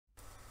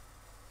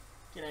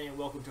G'day and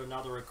welcome to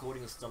another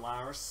recording of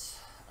Stellaris.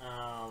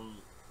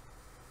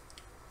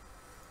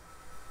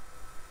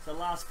 So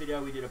last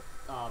video we did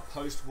a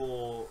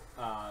post-war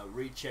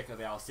recheck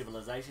of our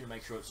civilization to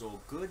make sure it's all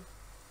good.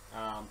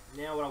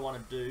 Now what I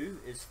want to do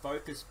is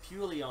focus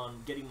purely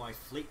on getting my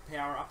fleet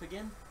power up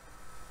again.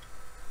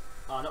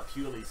 Not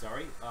purely,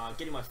 sorry.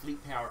 Getting my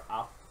fleet power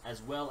up,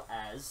 as well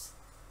as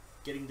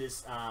getting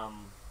this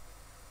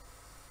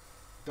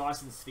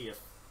Dyson sphere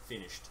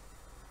finished.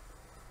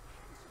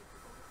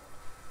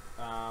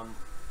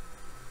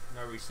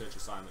 No research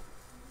assignment.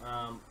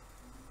 I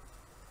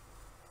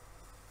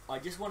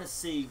just want to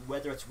see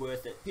whether it's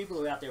worth it. People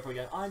who are out there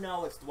probably go, I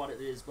know it's what it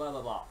is, blah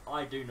blah blah.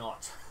 I do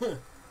not.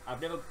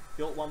 I've never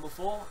built one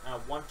before. I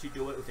want to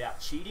do it without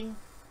cheating.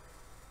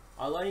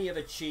 I'll only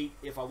ever cheat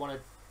if I want to,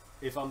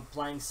 if I'm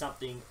playing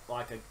something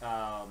like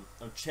I'm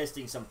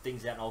testing some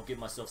things out and I'll give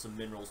myself some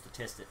minerals to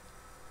test it.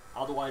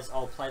 Otherwise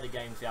I'll play the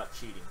game without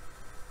cheating.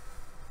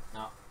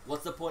 Now,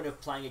 what's the point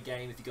of playing a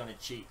game if you're going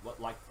to cheat?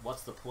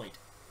 What's the point?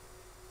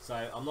 So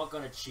I'm not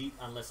going to cheat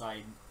unless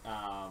I'm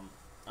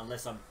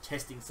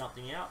testing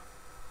something out.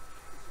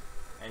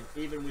 And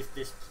even with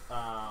this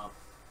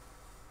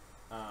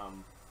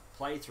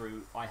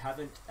playthrough, I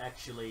haven't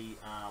actually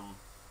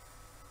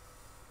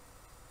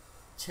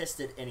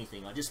tested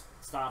anything. I just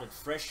started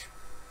fresh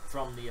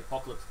from the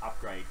Apocalypse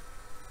upgrade.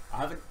 I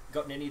haven't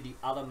gotten any of the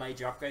other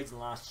major upgrades in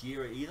the last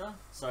year either.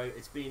 So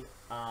it's been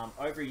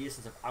over a year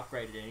since I've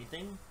upgraded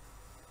anything.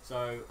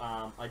 So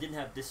I didn't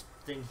have this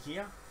thing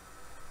here.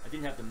 I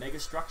didn't have the mega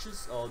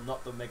structures, or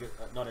not the mega,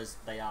 not as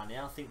they are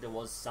now. I think there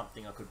was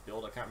something I could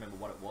build. I can't remember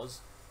what it was.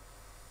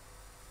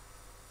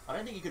 I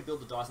don't think you could build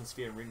the Dyson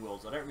sphere and ring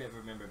worlds. I don't ever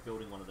remember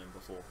building one of them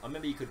before. I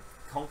remember you could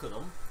conquer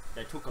them.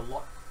 They took a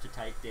lot to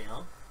take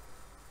down.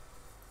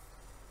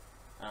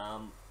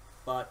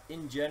 But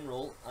in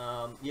general,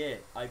 yeah,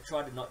 I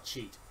try to not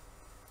cheat.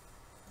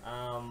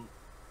 I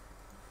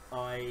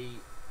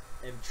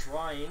am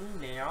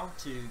trying now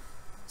to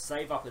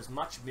save up as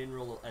much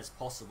mineral as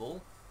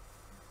possible.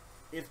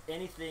 If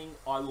anything,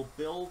 I will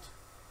build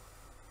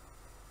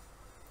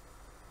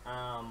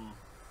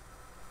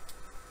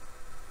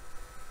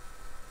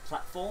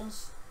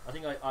platforms. I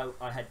think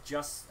I had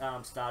just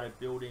started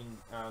building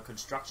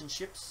construction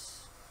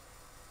ships.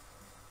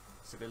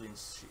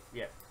 Civilians,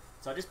 yeah.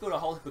 So I just built a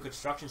whole heap of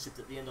construction ships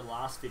at the end of the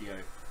last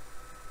video.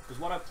 Because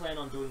what I plan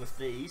on doing with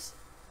these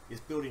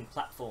is building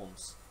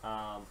platforms,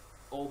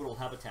 orbital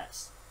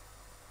habitats.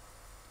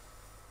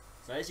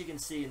 So as you can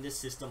see in this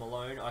system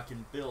alone, I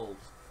can build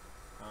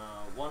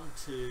 1,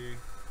 2,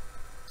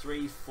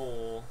 3,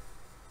 4.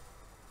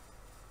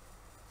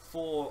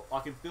 I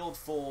can build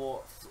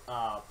 4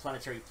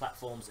 planetary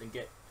platforms and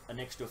get an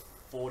extra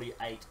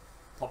 48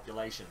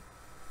 population.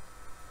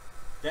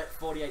 That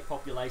 48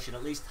 population,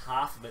 at least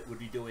half of it would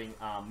be doing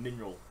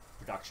mineral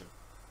production.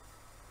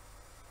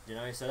 You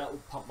know, so that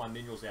would pump my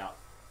minerals out.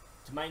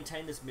 To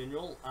maintain this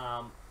mineral,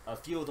 a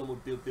few of them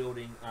would be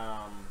building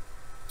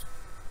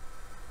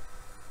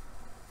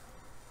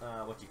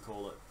what do you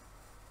call it?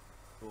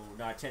 Oh,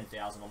 no,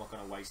 10,000. I'm not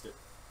going to waste it.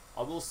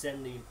 I will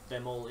send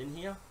them all in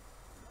here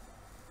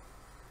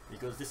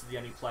because this is the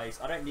only place.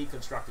 I don't need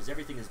constructors.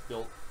 Everything is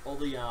built. All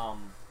the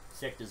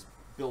sectors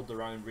build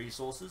their own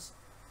resources.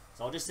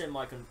 So I'll just send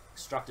my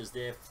constructors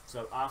there.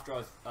 So after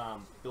I've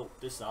built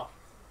this up,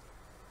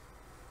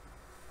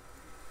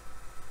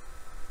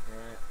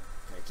 okay,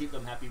 keep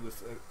them happy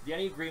with. The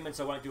only agreements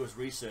I won't do is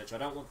research. I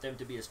don't want them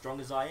to be as strong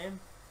as I am,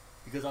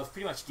 because I've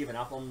pretty much given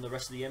up on the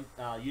rest of the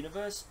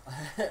universe,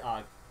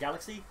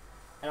 galaxy,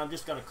 and I'm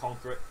just going to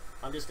conquer it.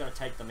 I'm just going to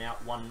take them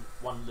out one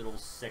little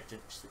sector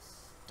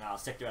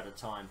at a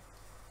time.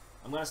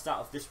 I'm going to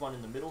start with this one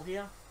in the middle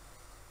here,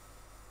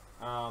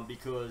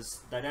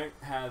 because they don't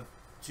have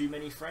too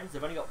many friends.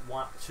 They've only got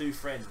 2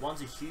 friends.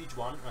 One's a huge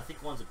one, and I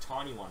think one's a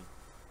tiny one.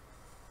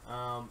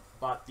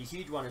 But the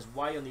huge one is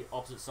way on the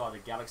opposite side of the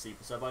galaxy.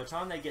 So by the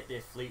time they get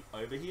their fleet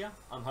over here,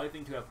 I'm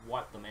hoping to have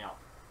wiped them out.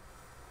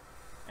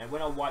 And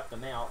when I wipe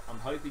them out, I'm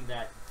hoping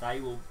that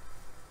they will,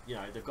 you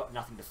know, they've got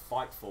nothing to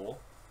fight for,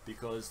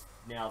 because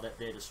now that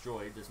they're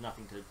destroyed, there's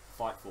nothing to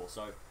fight for.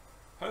 So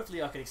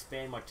hopefully I can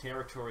expand my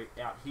territory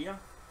out here.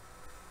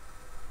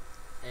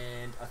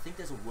 And I think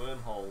there's a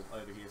wormhole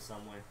over here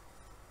somewhere.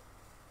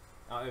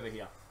 Over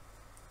here.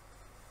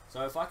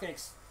 So if I can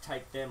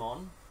take them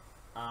on,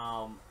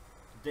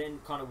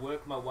 then kind of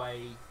work my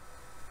way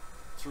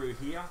through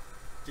here,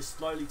 just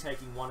slowly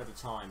taking one at a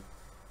time.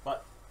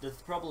 But the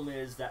problem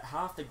is that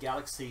half the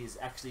galaxy is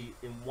actually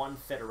in one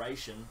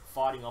federation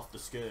fighting off the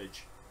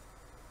Scourge.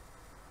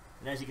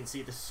 And as you can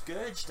see, the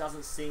Scourge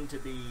doesn't seem to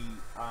be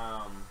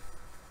I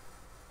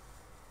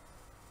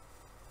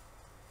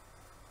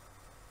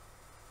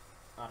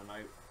don't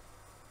know,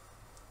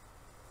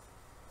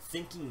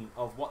 thinking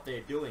of what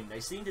they're doing. They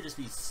seem to just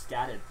be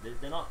scattered.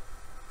 They're not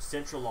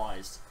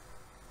centralized.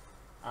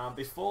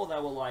 Before they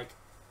were like,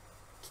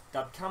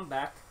 they'd come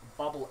back,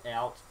 bubble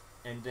out,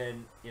 and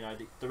then, you know,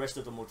 the rest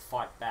of them would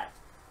fight back.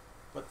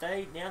 But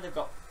now they've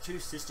got 2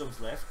 systems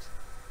left,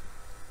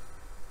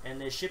 and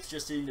their ships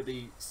just seem to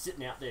be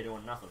sitting out there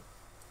doing nothing.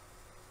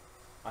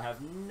 I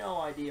have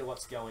no idea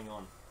what's going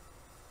on.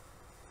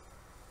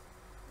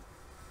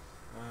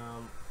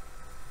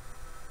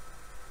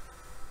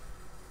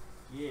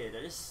 Yeah,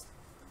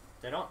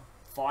 they're not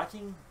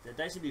fighting. They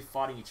don't seem to be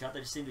fighting each other.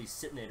 They just seem to be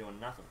sitting there doing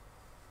nothing.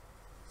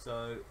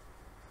 So,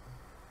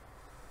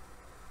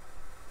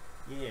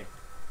 yeah,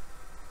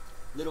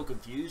 little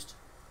confused.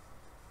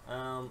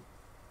 I'm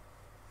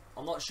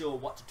not sure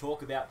what to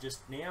talk about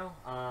just now.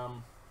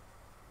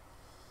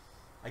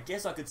 I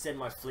guess I could send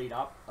my fleet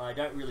up. I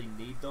don't really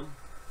need them.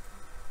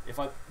 If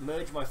I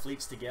merge my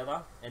fleets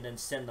together and then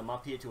send them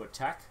up here to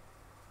attack.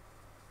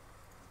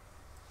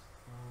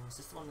 Is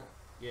this the one that...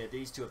 Yeah,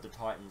 these two of the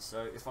Titans.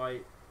 So if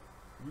I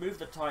remove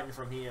the Titan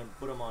from here and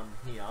put them on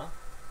here...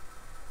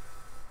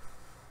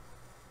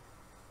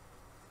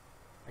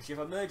 Actually, if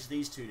I merge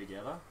these two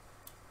together...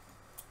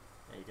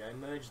 There you go,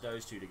 merge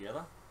those two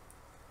together.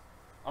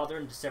 Oh, they're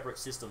in separate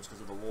systems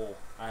because of the war.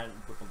 I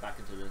hadn't put them back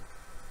into the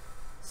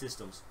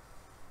systems.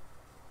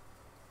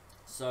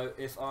 So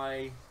if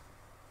I...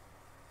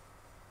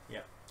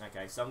 Yep,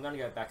 okay, so I'm going to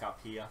go back up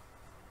here.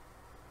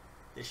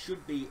 There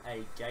should be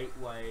a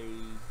gateway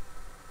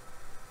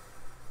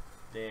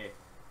there.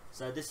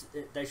 So this,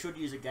 they should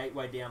use a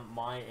gateway down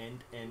my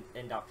end and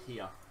end up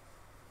here.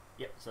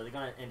 Yep, so they're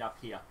going to end up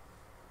here.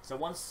 So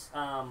once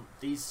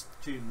these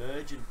two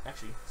merge, and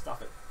actually,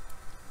 stuff it.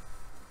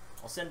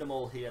 I'll send them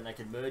all here and they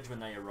can merge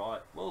when they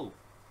arrive. Whoa!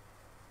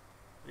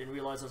 I didn't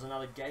realise there was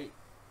another gate.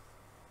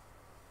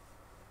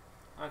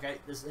 Okay,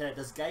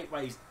 there's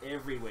gateways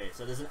everywhere.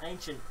 So there's an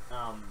ancient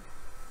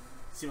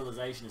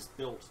civilization is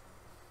built.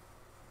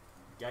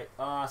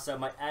 So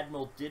my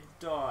admiral did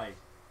die.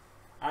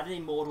 I had an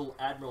immortal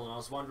admiral, and I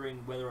was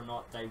wondering whether or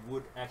not they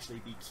would actually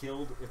be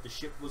killed if the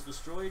ship was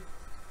destroyed.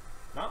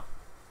 No.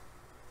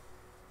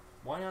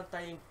 Why aren't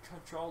they in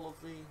control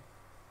of the...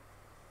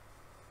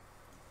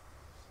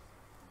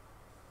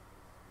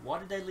 Why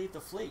did they leave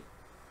the fleet?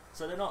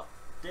 So they're not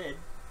dead.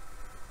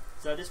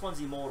 So this one's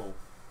immortal.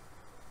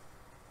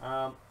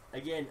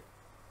 Again,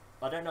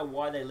 I don't know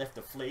why they left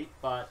the fleet,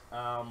 but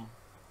and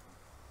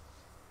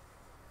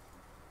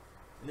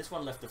this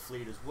one left the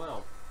fleet as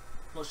well.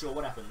 Not sure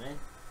what happened there.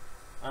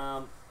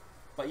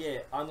 But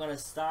yeah, I'm going to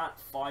start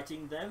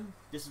fighting them.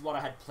 This is what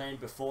I had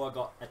planned before I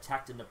got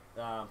attacked in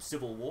the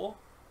Civil War.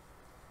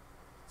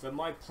 So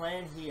my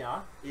plan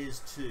here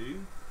is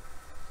to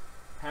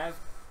have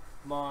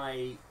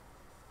my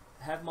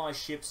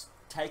ships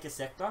take a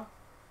sector,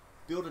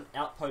 build an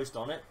outpost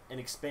on it, and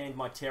expand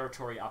my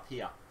territory up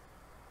here.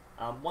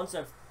 Once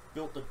I've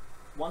got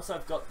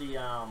the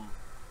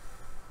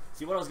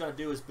see, what I was going to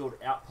do is build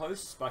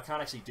outposts, but I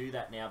can't actually do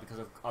that now because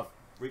I've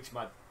reached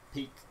my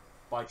peak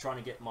by trying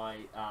to get my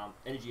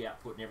energy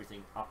output and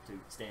everything up to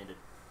standard.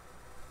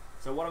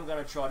 So what I'm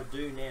going to try to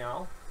do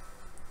now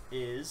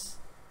is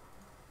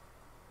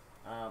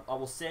I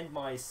will send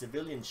my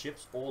civilian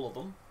ships, all of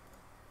them.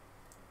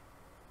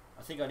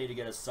 I think I need to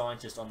get a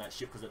scientist on that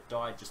ship because it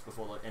died just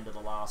before the end of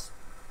the last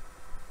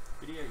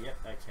video. Yep,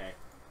 okay.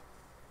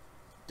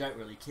 Don't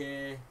really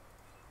care.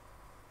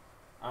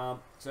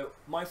 So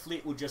my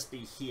fleet will just be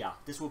here.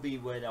 This will be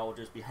where they'll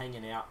just be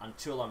hanging out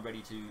until I'm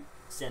ready to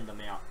send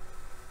them out.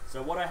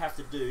 So what I have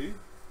to do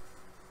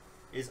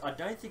is, I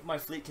don't think my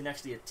fleet can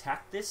actually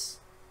attack this.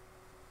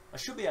 I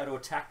should be able to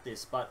attack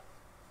this, but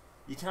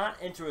you can't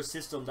enter a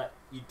system that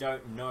you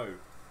don't know.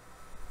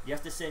 You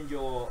have to send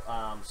your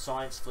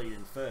science fleet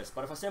in first.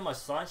 But if I send my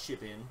science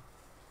ship in,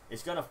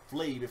 it's going to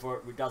flee before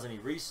it does any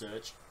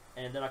research,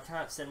 and then I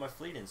can't send my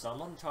fleet in. So I'm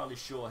not entirely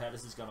sure how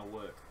this is going to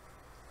work.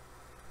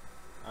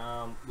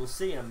 We'll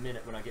see in a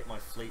minute when I get my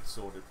fleet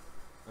sorted.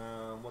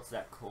 What's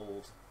that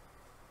called?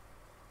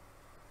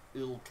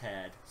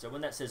 ULCAD. So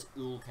when that says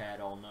ULCAD,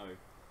 I'll know.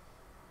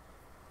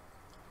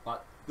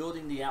 But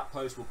building the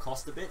outpost will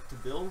cost a bit to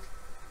build,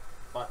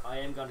 but I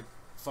am going to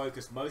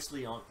focus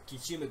mostly on...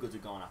 Consumer goods are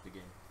going up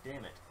again.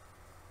 Damn it.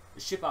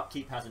 The ship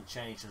upkeep hasn't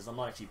changed because I'm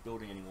not actually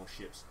building any more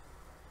ships.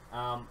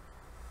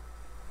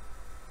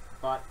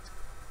 But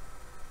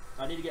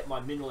I need to get my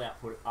mineral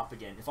output up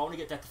again. If I want to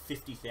get that to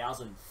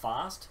 50,000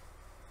 fast,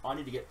 I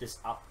need to get this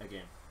up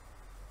again.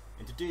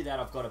 And to do that,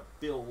 I've got to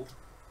build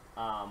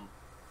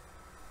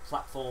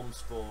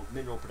platforms for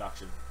mineral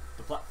production.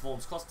 The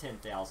platforms cost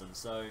 10,000,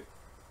 so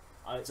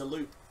it's a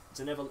loop. It's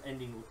a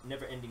never-ending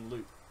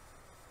loop.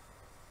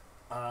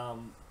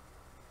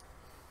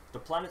 The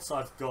planets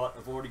I've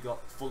already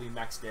got fully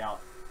maxed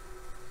out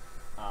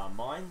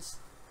mines.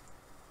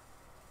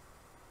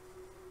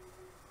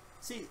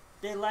 See,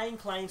 they're laying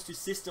claims to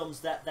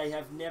systems that they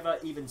have never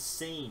even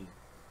seen.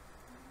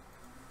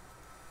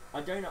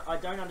 I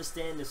don't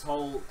understand this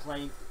whole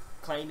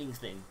claiming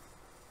thing.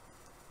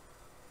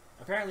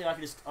 Apparently, I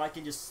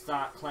can just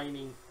start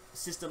claiming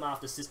system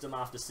after system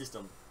after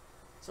system.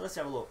 So let's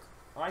have a look.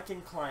 I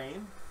can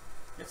claim.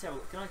 Let's have a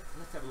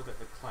look at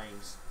the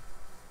claims.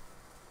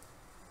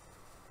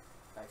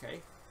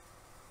 Okay.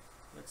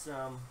 Let's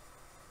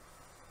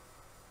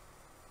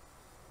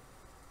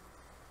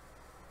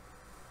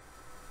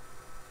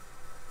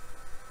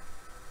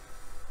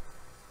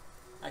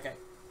Okay.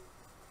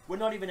 We're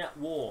not even at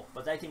war,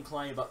 but they can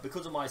claim, but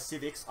because of my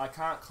civics, I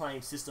can't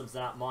claim systems that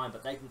aren't mine,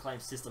 but they can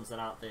claim systems that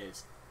aren't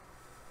theirs.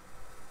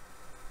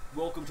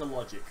 Welcome to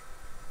logic.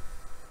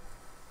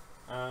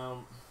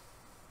 I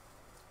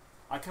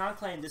can't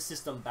claim this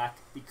system back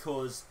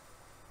because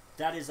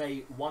that is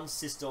a one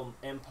system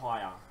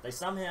empire. They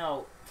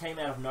somehow came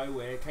out of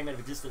nowhere, came out of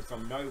existence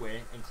from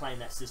nowhere and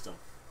claimed that system.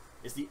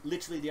 It's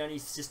literally the only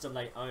system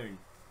they own.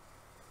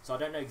 So I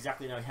don't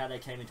exactly know how they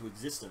came into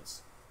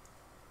existence.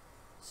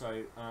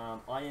 So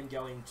I am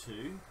going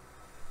to...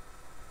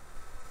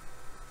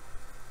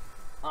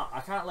 I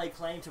can't lay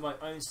claim to my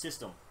own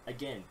system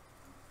again.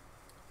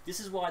 This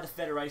is why the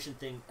Federation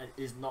thing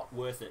is not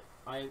worth it.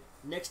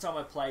 Next time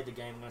I play the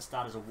game, I'm going to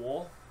start as a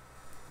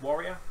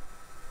warrior.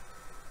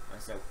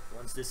 And so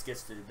once this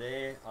gets to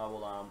there, I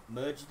will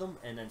merge them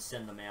and then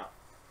send them out.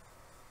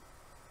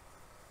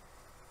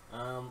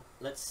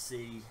 Let's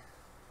see.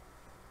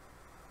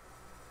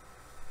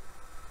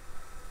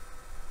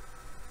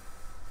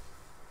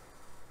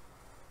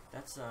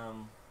 That's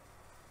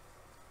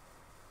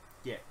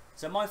yeah.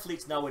 So my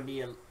fleet's nowhere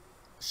near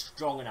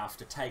strong enough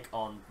to take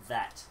on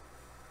that.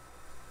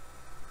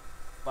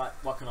 But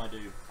what can I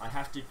do? I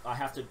have to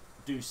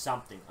do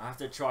something. I have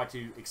to try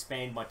to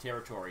expand my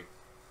territory,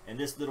 and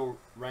this little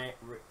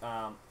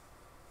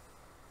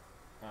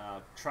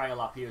trail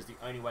up here is the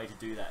only way to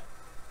do that.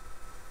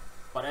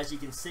 But as you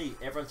can see,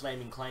 everyone's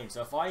claiming claim.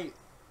 So if I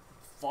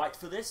fight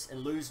for this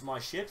and lose my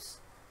ships,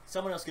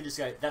 someone else can just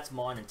go, "That's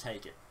mine," and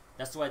take it.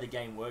 That's the way the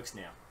game works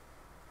now.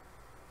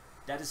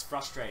 That is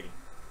frustrating.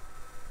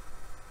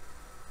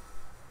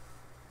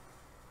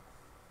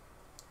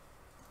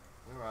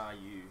 Where are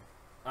you?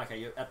 Okay,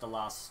 you're at the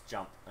last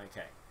jump.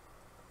 Okay.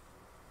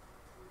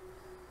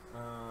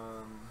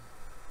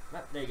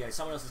 There you go.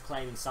 Someone else is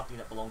claiming something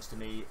that belongs to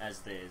me as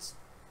theirs.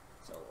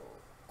 So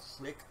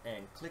click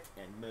and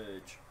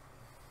merge.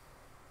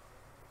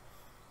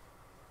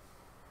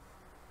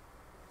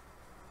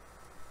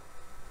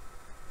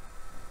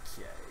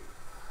 Okay.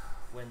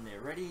 When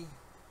they're ready.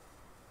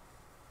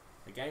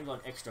 The game's on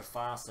extra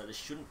fast, so this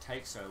shouldn't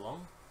take so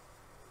long.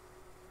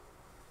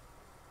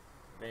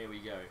 There we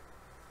go.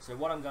 So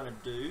what I'm going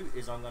to do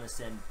is I'm going to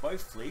send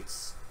both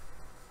fleets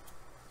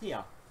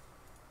here.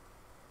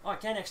 Oh, I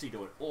can actually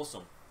do it.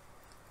 Awesome.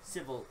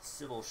 Civil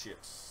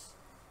ships.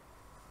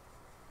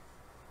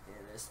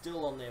 Yeah, they're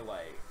still on their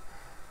way.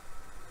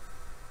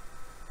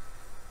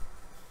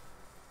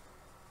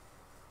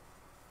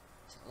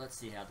 So let's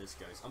see how this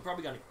goes. I'm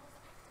probably going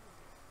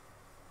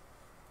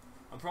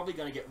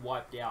to get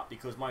wiped out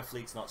because my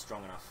fleet's not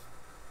strong enough.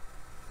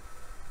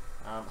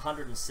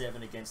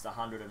 107 against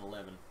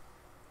 111.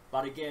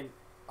 But again,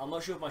 I'm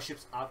not sure if my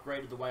ships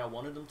upgraded the way I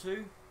wanted them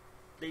to.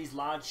 These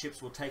large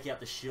ships will take out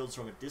the shields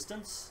from a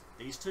distance.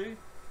 These two.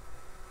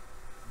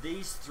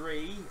 These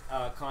three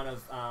are kind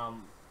of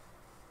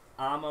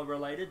armor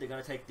related. They're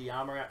going to take the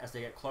armor out as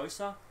they get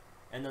closer.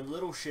 And then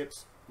little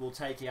ships will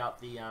take out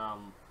the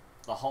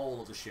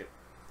whole of the ship.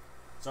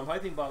 So I'm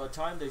hoping by the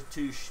time the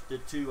two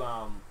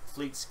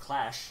fleets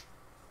clash,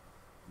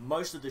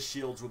 most of the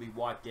shields will be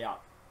wiped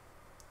out.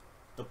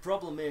 The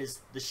problem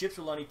is the ships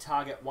will only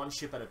target one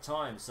ship at a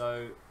time.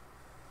 So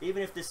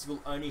even if this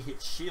will only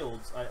hit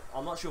shields,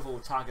 I'm not sure if it will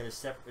target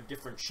a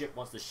different ship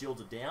once the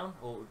shields are down,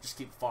 or just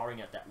keep firing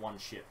at that one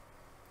ship.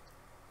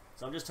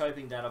 So I'm just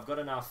hoping that I've got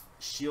enough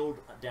shield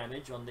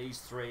damage on these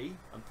three.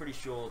 I'm pretty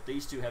sure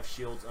these two have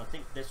shields. I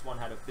think this one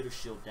had a bit of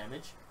shield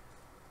damage.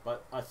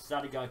 But I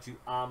started going to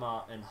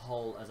armor and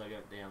hull as I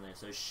go down there.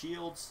 So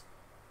shields,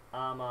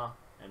 armor,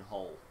 and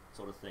hull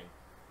sort of thing.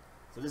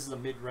 So this is a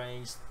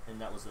mid-range,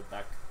 and that was the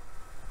back.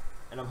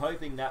 And I'm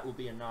hoping that will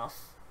be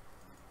enough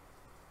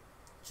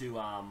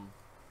to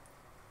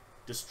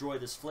destroy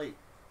this fleet.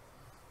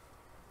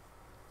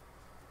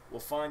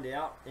 We'll find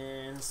out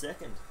in a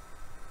second.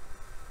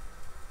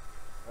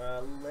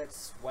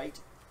 Let's wait,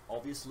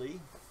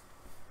 obviously,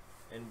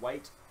 and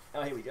wait.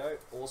 Oh, here we go.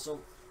 Awesome.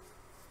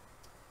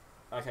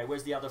 Okay,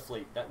 where's the other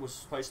fleet? That was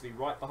supposed to be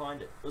right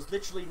behind it. It was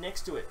literally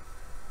next to it.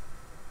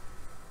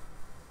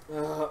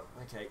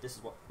 Okay, this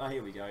is what... Oh,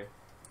 here we go.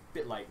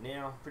 Bit late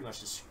now. Pretty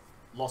much just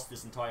lost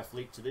this entire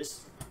fleet to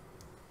this.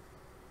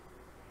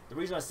 The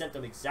reason I sent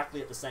them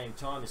exactly at the same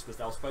time is because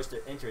they were supposed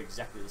to enter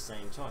exactly at the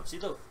same time. See,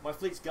 look, my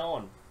fleet's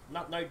gone.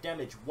 No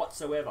damage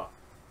whatsoever.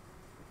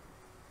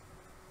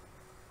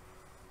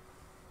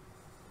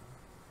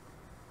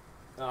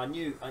 I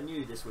knew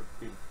this would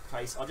be the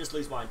case. I'll just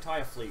lose my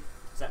entire fleet.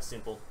 It's that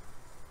simple.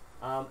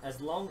 As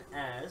long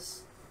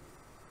as...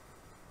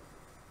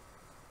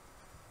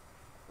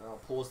 I'll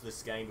pause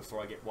this game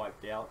before I get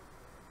wiped out.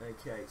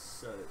 Okay,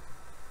 so...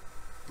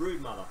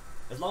 Broodmother.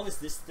 As long as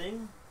this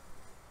thing...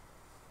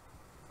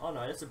 Oh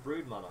no, that's a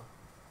broodmother.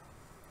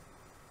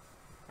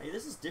 Hey,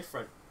 this is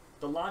different.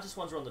 The largest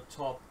ones are on the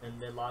top and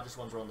the largest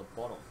ones are on the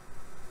bottom.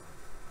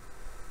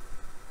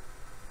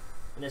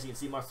 And as you can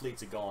see, my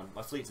fleets are gone.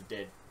 My fleets are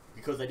dead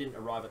because they didn't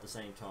arrive at the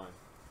same time.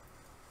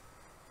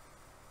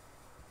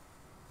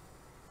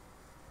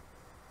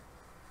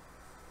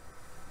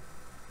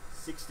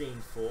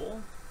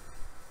 $16.4.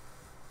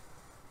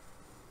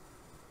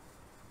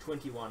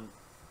 21.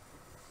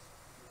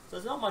 So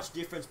there's not much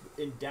difference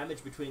in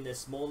damage between their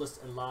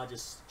smallest and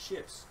largest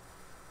ships.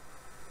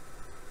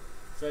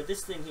 So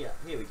this thing here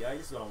we go,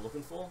 this is what I'm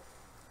looking for.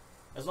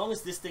 As long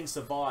as this thing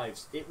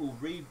survives, it will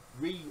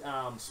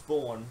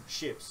spawn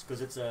ships,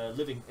 because it's a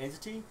living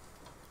entity.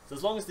 So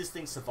as long as this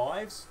thing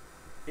survives,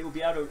 it will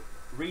be able to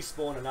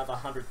respawn another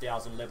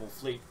 100,000 level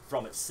fleet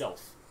from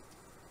itself.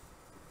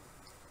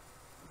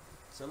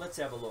 So let's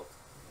have a look.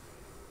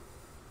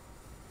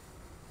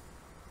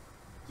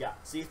 Yeah,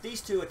 see, if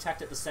these two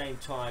attacked at the same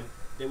time,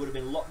 there would have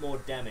been a lot more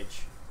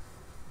damage.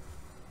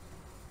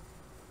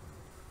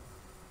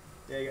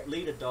 Their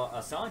leader died,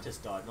 a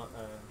scientist died, not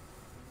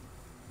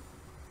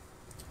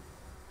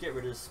get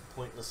rid of this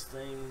pointless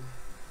thing.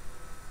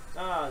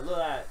 Ah, look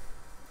at that.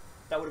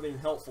 That would have been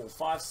helpful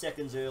 5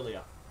 seconds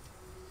earlier.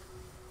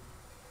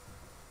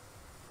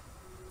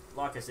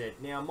 Like I said,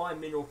 now my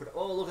mineral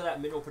oh, look at that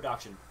mineral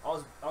production.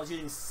 I was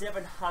using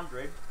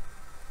 700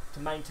 to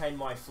maintain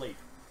my fleet.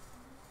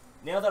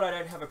 Now that I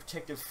don't have a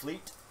protective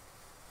fleet,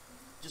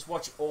 just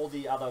watch all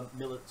the other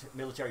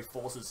military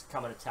forces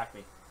come and attack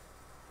me.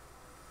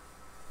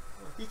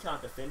 Well, he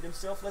can't defend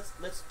himself.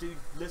 Let's do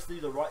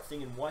the right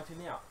thing and wipe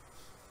him out.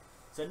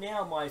 So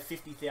now my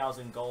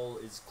 50,000 goal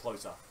is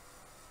closer.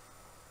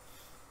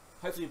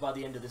 Hopefully by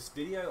the end of this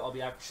video, I'll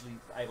be actually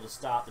able to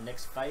start the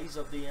next phase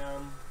of the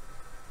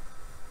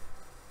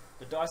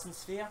Dyson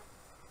Sphere.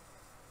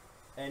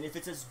 And if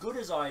it's as good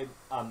as I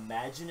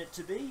imagine it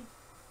to be,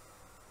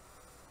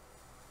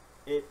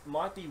 it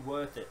might be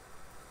worth it.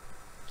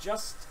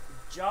 Just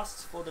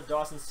for the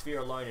Dyson Sphere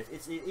alone, if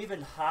it's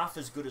even half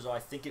as good as I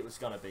think it was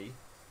going to be,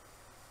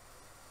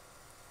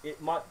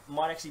 it might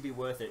actually be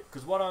worth it.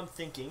 Because what I'm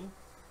thinking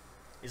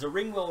is a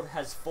ring world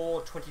has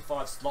 4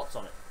 25 slots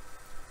on it,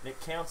 and it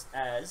counts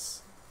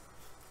as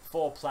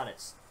 4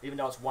 planets, even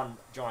though it's one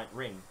giant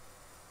ring.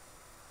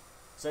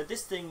 So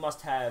this thing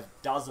must have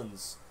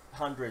dozens,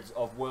 hundreds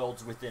of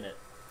worlds within it.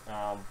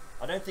 I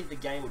don't think the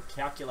game would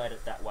calculate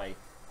it that way.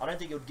 I don't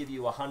think it would give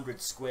you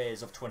 100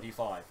 squares of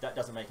 25. That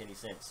doesn't make any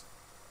sense.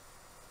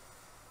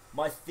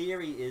 My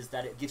theory is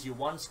that it gives you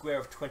 1 square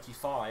of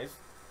 25,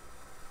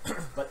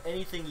 but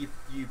anything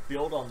you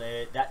build on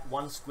there, that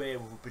 1 square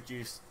will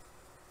produce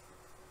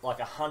like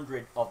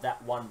 100 of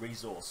that one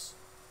resource,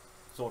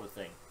 sort of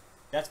thing.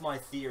 That's my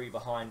theory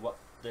behind what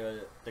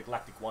the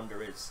Galactic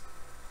Wonder is.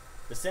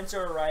 The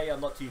sensor array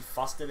I'm not too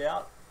fussed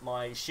about.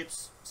 My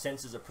ship's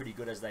sensors are pretty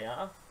good as they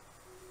are.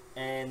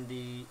 And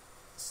the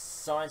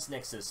Science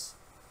Nexus,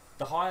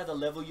 the higher the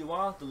level you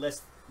are, the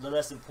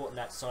less important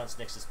that Science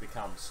Nexus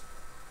becomes.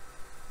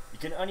 You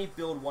can only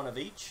build one of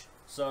each.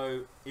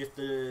 So if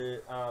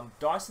the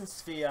Dyson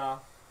Sphere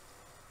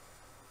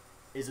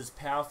is as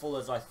powerful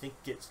as I think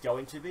it's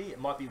going to be, it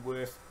might be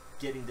worth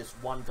getting this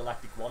one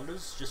Galactic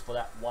Wonders just for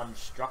that one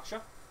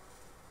structure.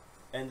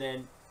 And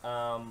then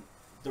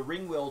the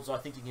ring worlds, I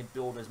think you can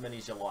build as many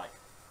as you like.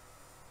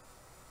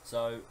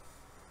 So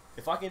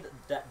if I get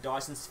that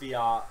Dyson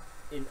Sphere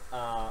in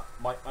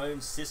my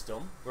own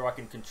system where I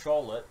can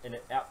control it and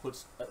it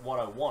outputs what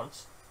I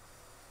want,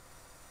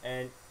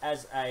 and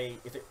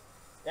if it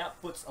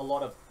outputs a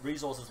lot of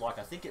resources like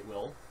I think it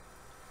will,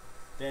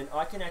 then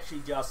I can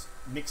actually just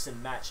mix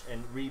and match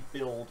and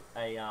rebuild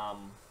a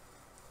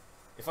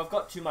if I've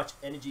got too much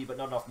energy but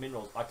not enough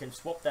minerals, I can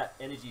swap that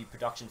energy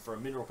production for a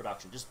mineral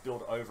production, just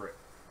build over it.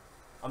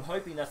 I'm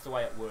hoping that's the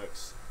way it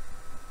works,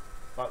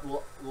 but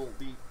we'll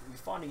be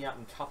finding out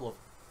in a couple of...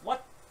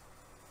 What?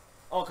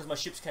 Oh, because my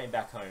ships came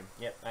back home.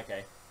 Yep,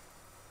 okay.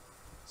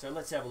 So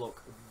let's have a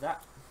look.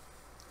 That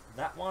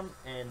one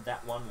and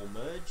that one will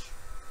merge.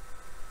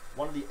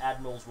 One of the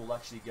admirals will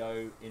actually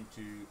go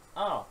into...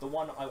 Ah, the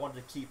one I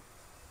wanted to keep...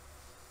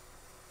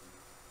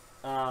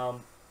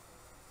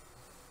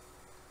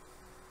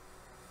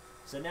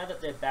 So now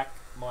that they're back,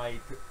 my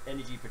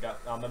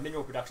my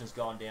mineral production's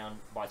gone down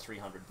by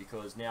 300,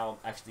 because now I'm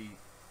actually,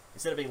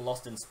 instead of being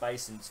lost in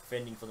space and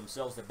fending for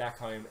themselves, they're back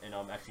home and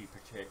I'm actually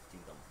protecting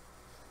them.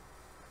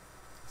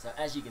 So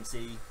as you can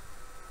see,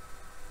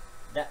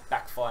 that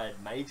backfired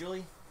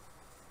majorly.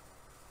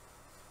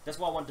 That's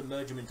why I wanted to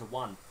merge them into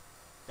one.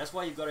 That's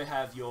why you've got to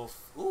have your...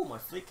 Ooh, my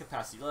fleet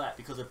capacity, look at that,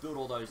 because I built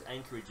all those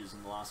anchorages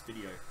in the last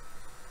video.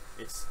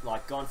 It's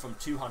like gone from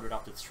 200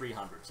 up to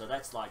 300, so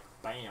that's like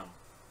bam.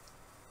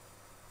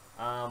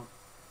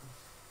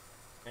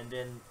 And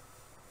then,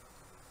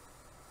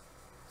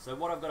 so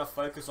what I've got to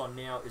focus on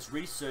now is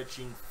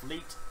researching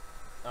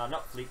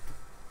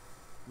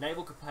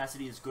naval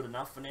capacity is good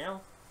enough for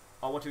now.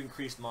 I want to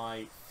increase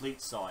my fleet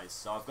size,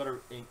 so I've got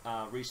to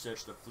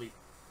research the fleet.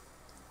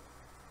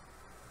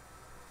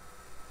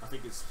 I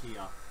think it's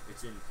here.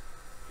 It's in,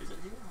 is it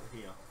here or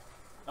here?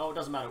 Oh, it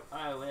doesn't matter.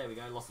 Oh, there we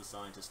go, lost a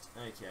scientist.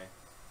 Okay.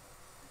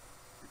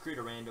 Recruit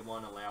a random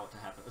one, allow it to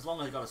happen. As long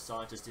as I've got a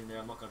scientist in there,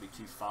 I'm not going to be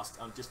too fussed.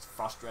 I'm just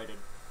frustrated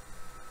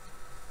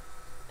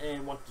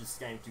and want this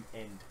game to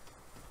end.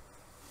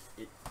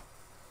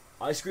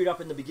 I screwed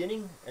up in the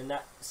beginning, and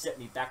that set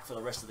me back for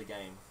the rest of the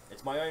game.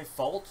 It's my own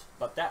fault,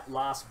 but that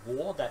last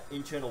war, that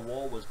internal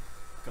war, was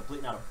complete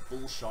and utter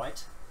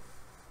bullshit.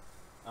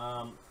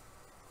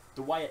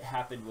 the way it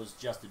happened was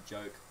just a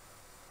joke.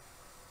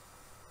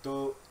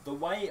 The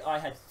way I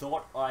had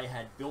thought I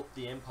had built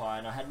the empire,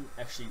 and I hadn't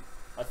actually,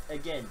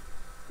 again,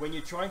 when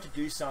you're trying to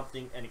do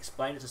something and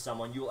explain it to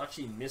someone, you'll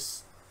actually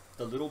miss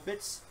the little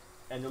bits,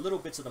 and the little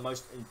bits are the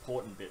most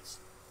important bits.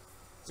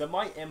 So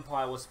my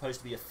empire was supposed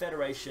to be a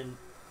federation,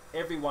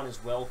 everyone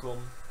is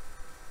welcome,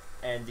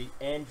 and the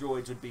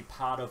androids would be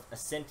part of a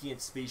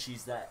sentient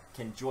species that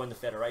can join the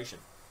federation.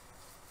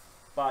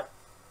 But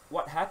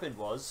what happened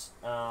was,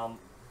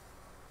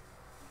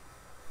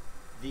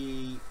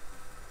 the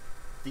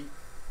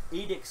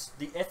edicts,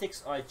 the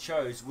ethics I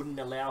chose wouldn't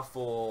allow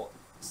for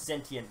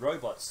sentient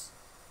robots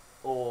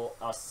or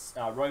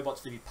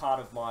robots to be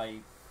part of my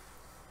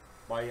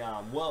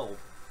world.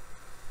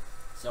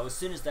 So as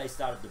soon as they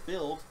started to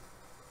build,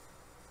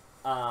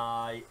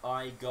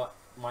 I got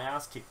my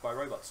ass kicked by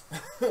robots.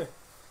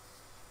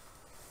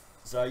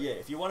 So yeah,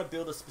 if you want to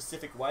build a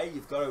specific way,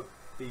 you've got to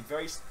be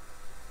very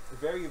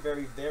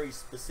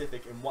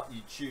specific in what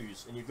you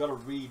choose, and you've got to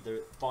read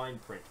the fine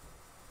print.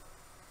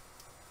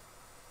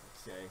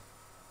 Okay.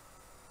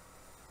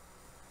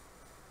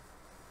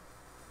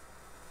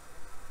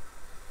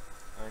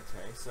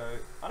 Okay, so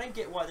I don't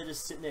get why they're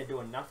just sitting there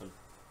doing nothing.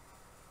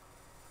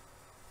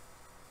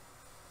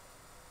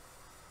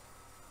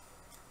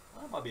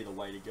 That might be the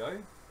way to go.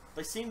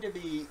 They seem to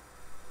be,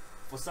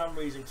 for some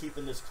reason,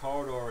 keeping this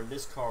corridor and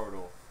this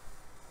corridor.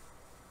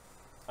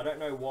 I don't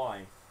know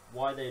why.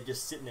 Why they're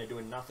just sitting there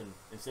doing nothing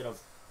instead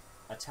of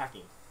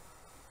attacking.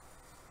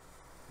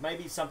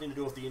 Maybe it's something to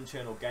do with the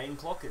internal game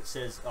clock. It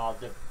says, oh,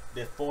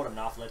 they've fought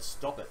enough, let's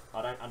stop it.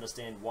 I don't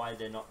understand why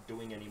they're not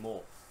doing any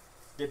more.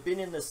 They've been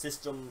in the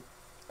system,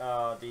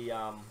 the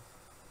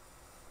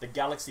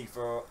galaxy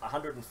for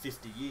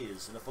 150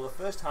 years, and for the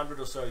first 100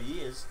 or so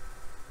years,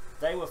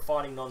 they were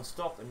fighting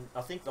non-stop, and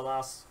I think the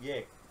last,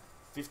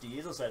 50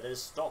 years or so, they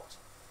just stopped.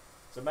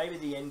 So maybe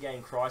the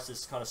endgame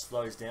crisis kind of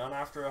slows down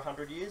after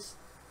 100 years?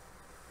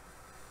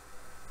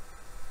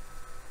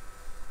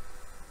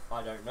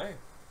 I don't know.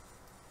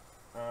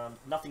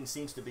 Nothing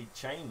seems to be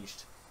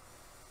changed.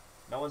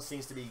 No one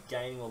seems to be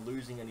gaining or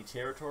losing any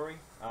territory.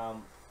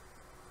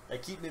 They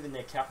keep moving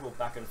their capital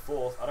back and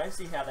forth. I don't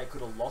see how they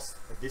could have lost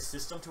this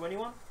system to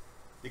anyone,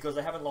 because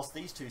they haven't lost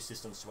these two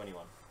systems to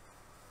anyone.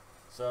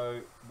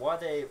 So why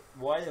they've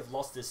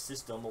lost this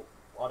system,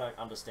 I don't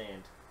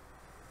understand.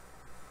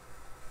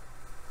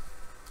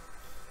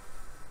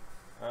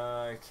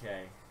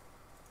 Okay.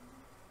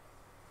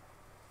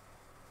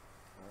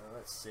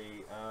 Let's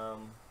see.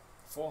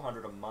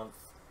 400 a month.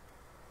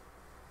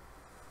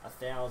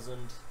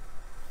 1,000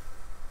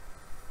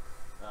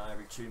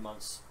 every 2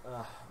 months.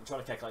 I'm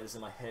trying to calculate this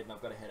in my head and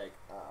I've got a headache.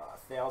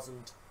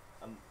 1,000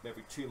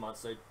 every 2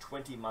 months, so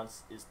 20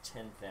 months is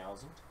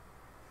 10,000.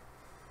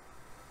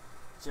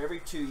 So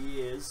every 2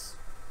 years,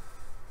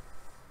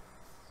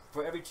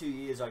 for every 2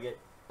 years I get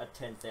a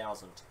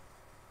 10,000.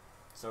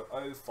 So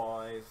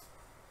 05.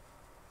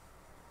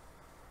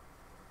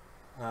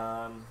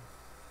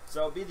 So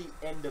it'll be the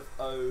end of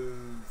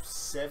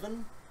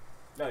 07.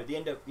 No, the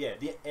end of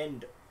the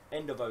end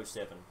of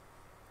 07.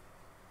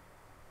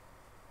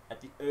 At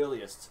the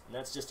earliest, and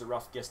that's just a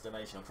rough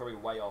guesstimation. I'm probably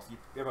way off.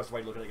 Everyone's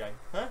way looking at it going,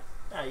 huh?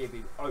 No, you'd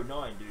be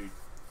 09, dude.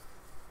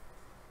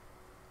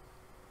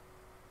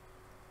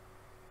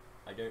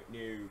 I don't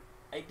know.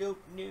 I don't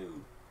know.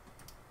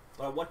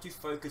 But I want to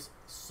focus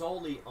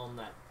solely on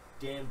that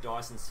damn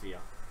Dyson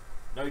sphere.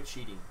 No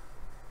cheating.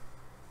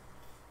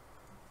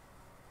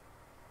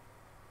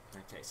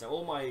 Okay, so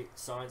all my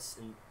science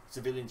and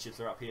civilian ships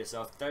are up here.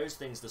 So if those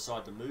things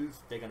decide to move,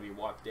 they're going to be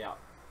wiped out.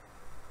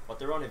 But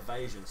they're on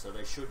evasion, so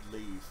they should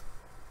leave.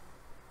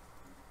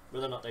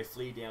 Whether or not they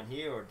flee down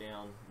here or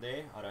down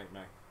there, I don't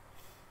know.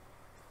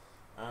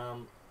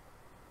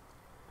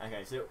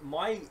 Okay, so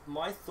my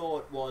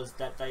thought was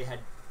that they had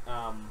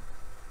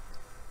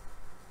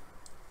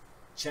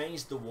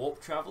changed the warp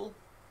travel,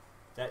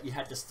 that you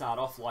had to start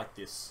off like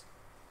this,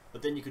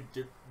 but then you could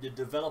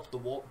develop the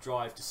warp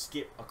drive to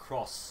skip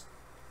across.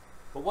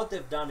 But what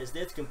they've done is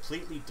they've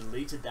completely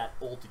deleted that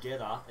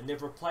altogether, and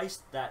they've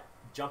replaced that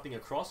jumping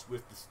across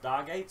with the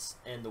stargates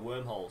and the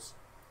wormholes.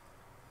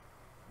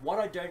 What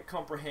I don't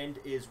comprehend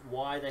is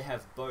why they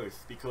have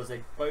both, because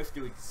they both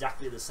do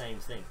exactly the same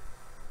thing.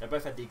 They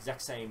both have the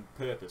exact same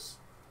purpose.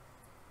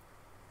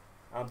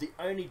 The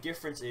only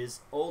difference is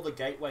all the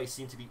gateways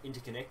seem to be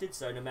interconnected,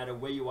 so no matter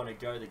where you want to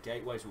go, the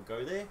gateways will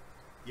go there.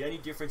 The only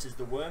difference is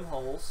the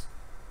wormholes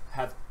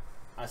have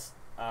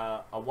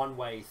a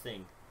one-way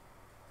thing.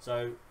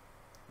 So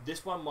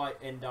this one might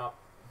end up,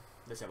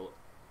 let's have a look.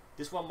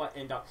 This one might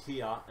end up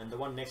here, and the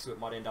one next to it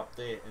might end up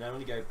there, and they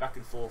only go back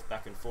and forth,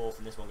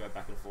 and this one go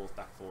back and forth,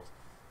 back and forth.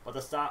 But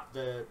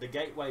the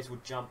gateways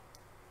would jump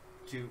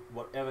to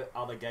whatever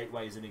other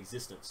gateways in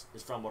existence,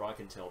 is from what I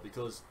can tell,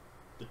 because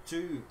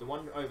the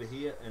one over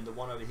here and the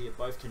one over here,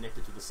 both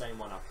connected to the same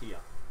one up here.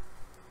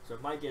 So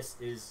my guess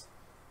is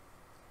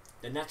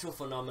the natural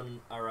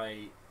phenomenon are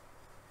a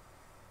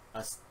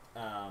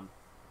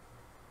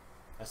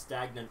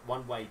stagnant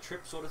one-way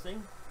trip sort of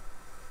thing,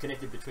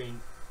 connected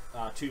between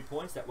 2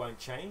 points that won't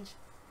change,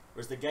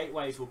 whereas the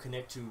gateways will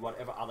connect to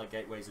whatever other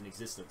gateways in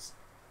existence,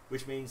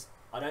 which means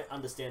I don't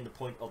understand the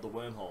point of the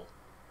wormhole.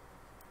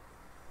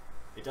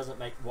 It doesn't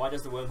make... Why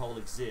does the wormhole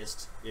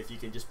exist if you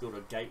can just build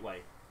a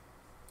gateway?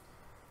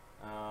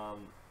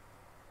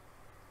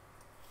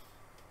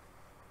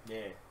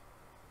 Yeah.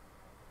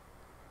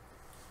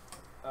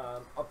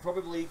 I'll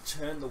probably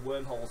turn the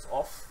wormholes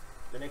off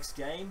the next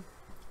game,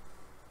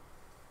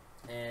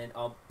 and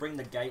I'll bring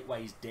the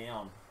gateways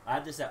down. I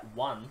had this at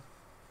 1,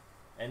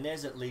 and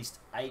there's at least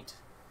 8.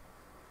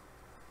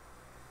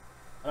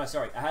 Oh, no,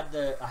 sorry. I had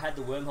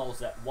the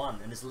wormholes at 1,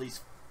 and there's at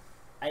least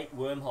 8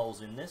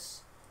 wormholes in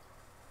this.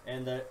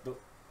 And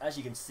as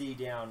you can see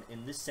down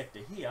in this sector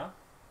here,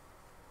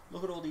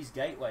 look at all these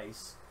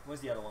gateways. Where's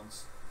the other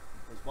ones?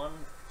 There's 1,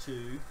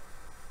 2.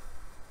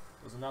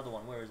 There's another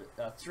one. Where is it?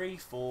 3,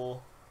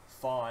 4,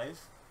 5.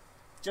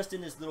 Just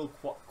in this little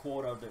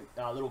quarter of the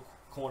little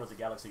corner of the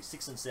galaxy.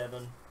 6 and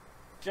 7.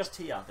 Just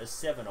here, there's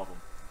 7 of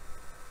them.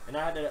 And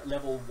I had it at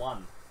level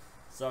 1.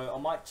 So I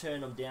might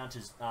turn them down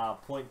to I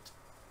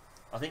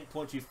think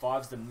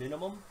 0.25 is the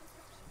minimum.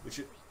 We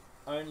should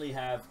only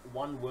have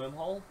 1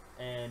 wormhole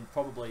and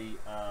probably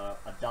a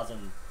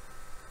dozen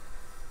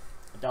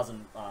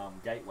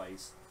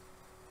gateways.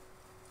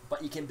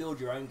 But you can build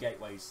your own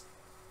gateways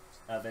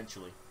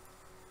eventually.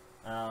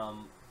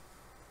 I'm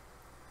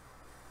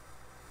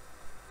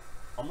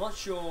not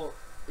sure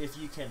if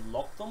you can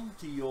lock them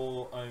to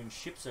your own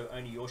ship so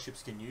only your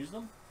ships can use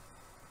them.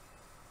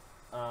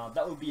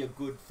 That would be a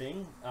good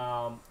thing.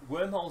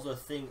 Wormholes are a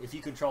thing. If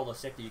you control the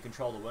sector, you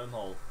control the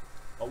wormhole.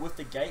 But with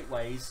the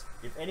gateways,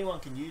 if anyone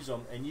can use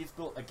them, and you've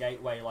built a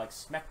gateway like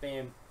smack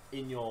bam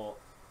in your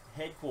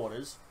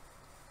headquarters,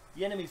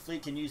 the enemy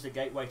fleet can use the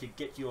gateway to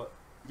get your,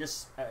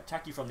 just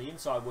attack you from the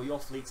inside while your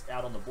fleet's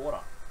out on the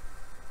border.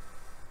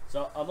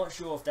 So I'm not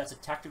sure if that's a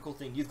tactical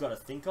thing you've got to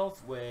think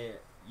of, where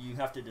you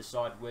have to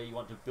decide where you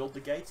want to build the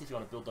gates, if you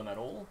want to build them at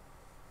all.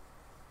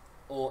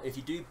 Or if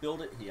you do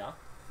build it here,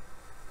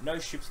 no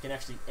ships can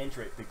actually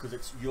enter it because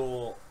it's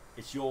your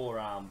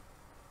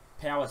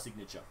power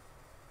signature.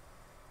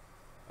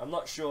 I'm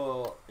not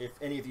sure if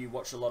any of you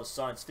watch a lot of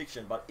science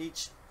fiction, but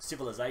each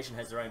civilization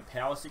has their own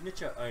power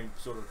signature, own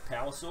sort of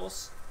power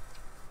source,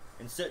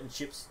 and certain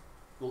ships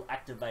will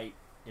activate,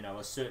 you know,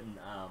 a certain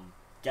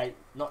gate,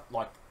 not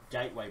like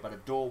gateway, but a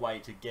doorway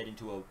to get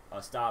into a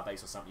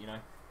starbase or something, you know.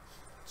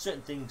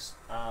 Certain things,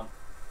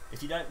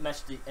 if you don't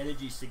match the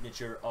energy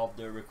signature of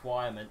the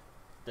requirement,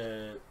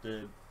 the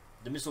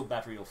missile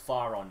battery will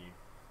fire on you.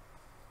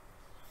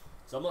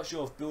 So I'm not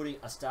sure if building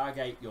a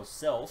Stargate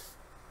yourself,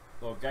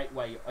 or a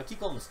gateway, I keep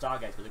calling them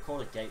Stargates, but they're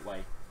called a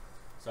gateway.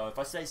 So if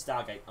I say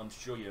Stargate, I'm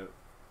sure you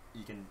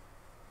can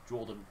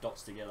draw the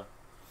dots together.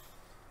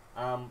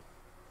 I'm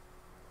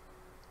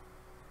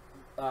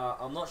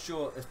not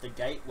sure if the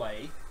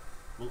gateway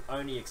will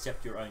only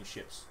accept your own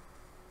ships,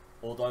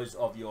 or those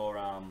of your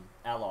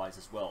allies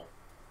as well.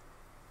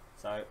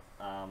 So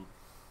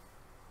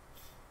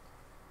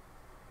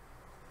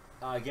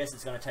I guess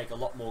it's going to take a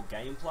lot more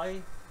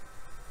gameplay.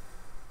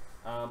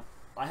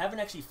 I haven't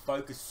actually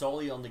focused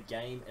solely on the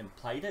game and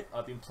played it.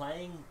 I've been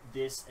playing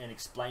this and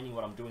explaining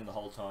what I'm doing the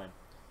whole time.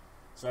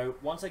 So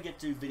once I get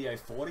to video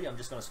 40, I'm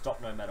just going to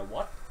stop no matter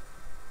what.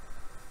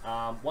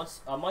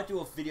 Once I might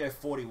do a video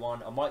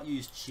 41, I might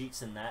use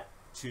cheats and that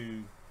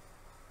to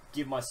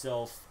give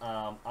myself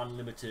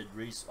unlimited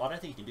resources. I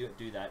don't think you can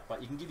do that, but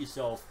you can give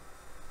yourself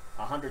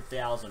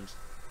 100,000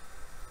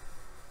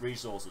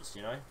 resources,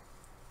 you know.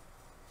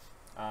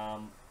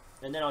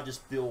 And then I'll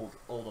just build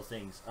all the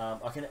things.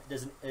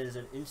 There's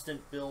an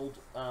instant build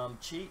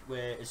cheat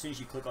where as soon as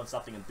you click on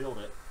something and build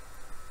it.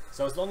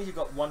 So as long as you've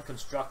got one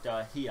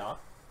constructor here,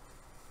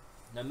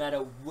 no matter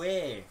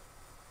where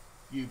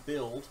you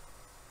build,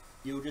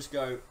 you'll just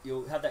go.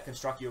 You'll have that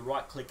constructor. You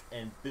right click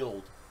and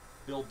build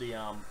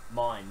the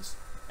mines,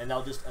 and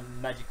they'll just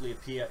magically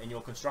appear, and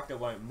your constructor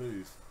won't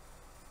move.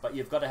 But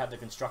you've got to have the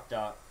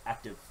constructor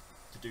active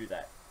to do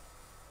that.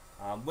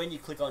 When you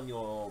click on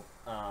your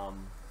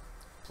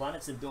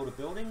planets and build a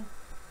building,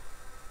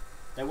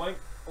 they won't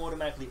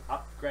automatically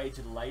upgrade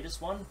to the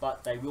latest one,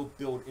 but they will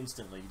build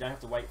instantly. You don't have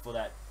to wait for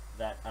that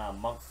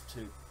month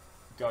to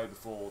go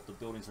before the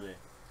buildings are there.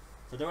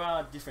 So there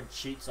are different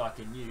cheats I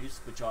can use,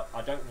 which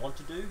I don't want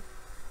to do,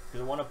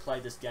 because I want to play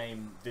this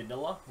game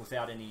vanilla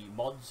without any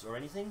mods or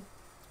anything.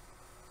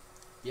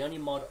 The only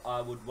mod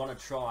I would want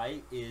to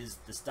try is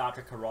the Star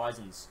Trek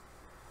Horizons,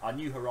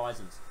 New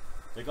Horizons.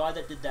 The guy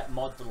that did that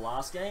mod for the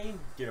last game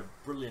did a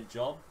brilliant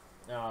job.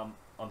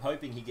 I'm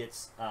hoping he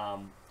gets,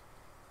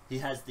 he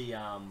has the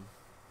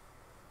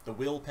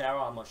willpower,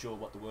 I'm not sure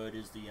what the word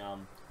is, the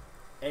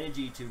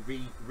energy to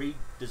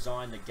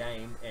redesign the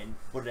game and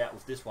put it out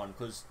with this one,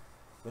 because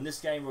when this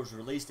game was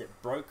released, it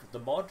broke the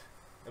mod,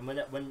 and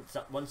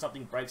when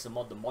something breaks a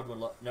mod, the mod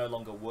will no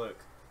longer work,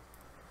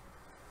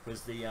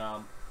 because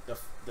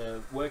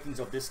the workings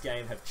of this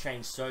game have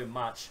changed so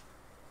much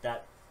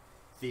that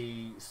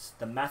the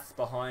math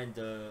behind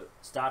the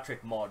Star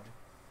Trek mod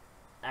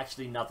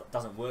actually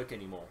doesn't work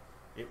anymore.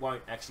 It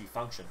won't actually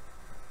function.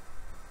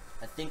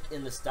 I think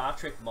in the Star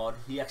Trek mod,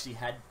 he actually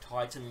had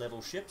Titan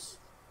level ships,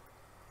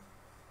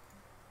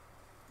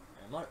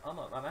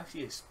 I'm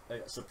actually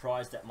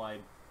surprised that my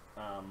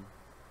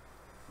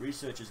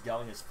research is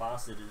going as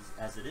fast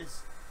as it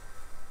is.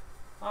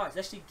 Oh, it's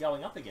actually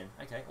going up again.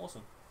 Okay,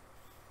 awesome.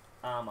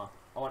 Armor.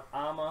 I want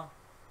armor.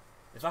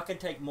 If I can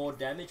take more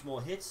damage,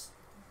 more hits,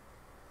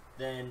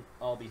 then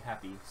I'll be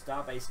happy.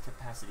 Starbase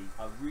capacity.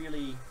 I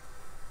really...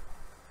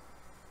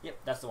 Yep,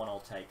 that's the one I'll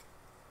take.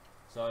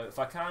 So if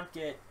I can't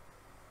get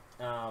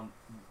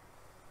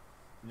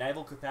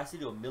naval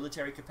capacity or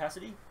military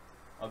capacity,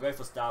 I'll go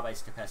for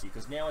starbase capacity,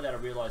 because now that I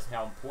realise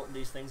how important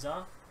these things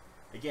are,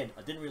 again,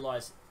 I didn't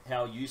realise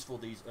how useful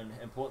these and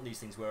important these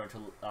things were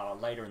until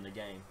later in the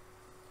game.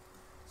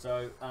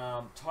 So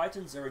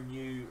Titans are a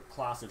new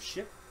class of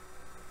ship.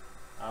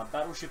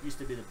 Battleship used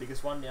to be the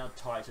biggest one, now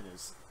Titan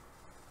is.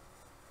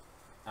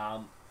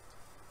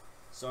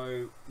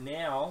 So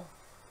now,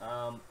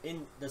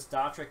 in the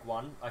Star Trek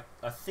one,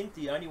 I think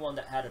the only one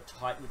that had a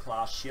Titan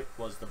class ship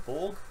was the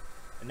Borg,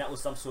 and that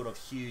was some sort of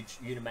huge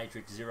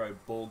Unimatrix Zero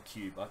Borg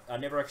cube. I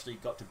never actually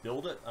got to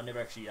build it. I never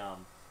actually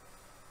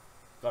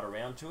got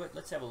around to it.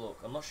 Let's have a look.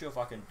 I'm not sure if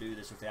I can do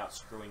this without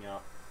screwing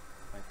up.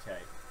 Okay,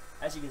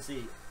 as you can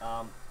see,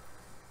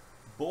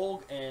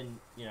 Borg and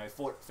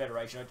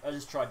Federation. I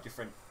just tried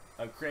different.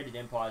 I created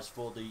empires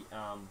for the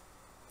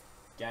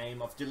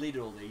game. I've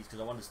deleted all these because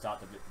I wanted to start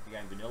the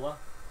game vanilla.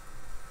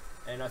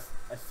 And I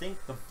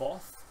think the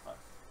Voth.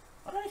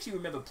 I don't actually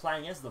remember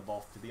playing as the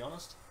Voth, to be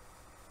honest.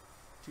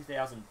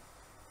 2000.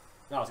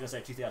 No, I was going to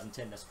say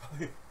 2010. That's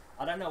probably.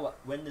 I don't know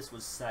when this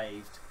was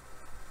saved.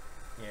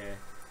 Yeah.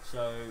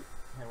 So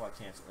how do I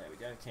cancel? There we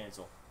go.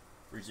 Cancel.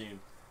 Resume.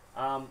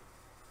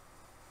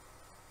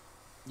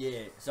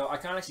 Yeah. So I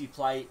can't actually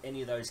play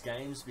any of those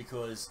games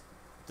because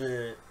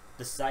the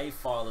save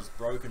file is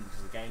broken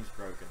because the game's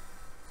broken.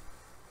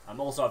 I've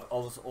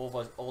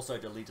also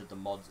deleted the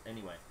mods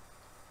anyway.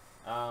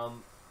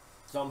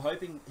 So I'm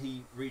hoping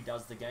he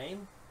redoes the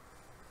game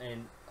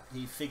and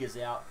he figures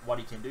out what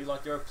he can do.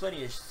 Like, there are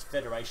plenty of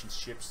Federation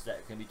ships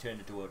that can be turned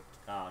into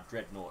a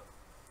Dreadnought.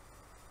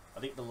 I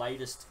think the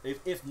latest,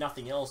 if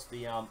nothing else,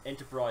 the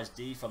Enterprise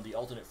D from the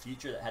alternate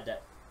future that had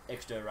that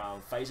extra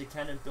phaser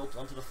cannon built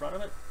onto the front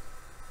of it,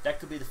 that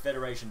could be the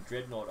Federation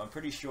Dreadnought. I'm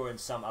pretty sure in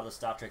some other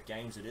Star Trek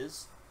games it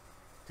is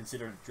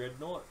considered a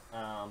Dreadnought.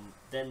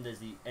 Then there's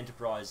the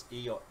Enterprise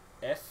E or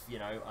F,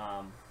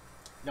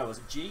 no, was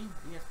it G?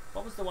 Yeah.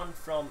 What was the one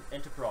from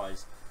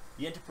Enterprise?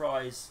 The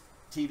Enterprise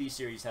TV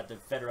series had the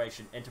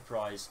Federation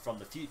Enterprise from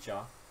the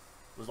future.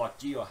 It was like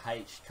G or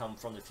H come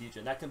from the future,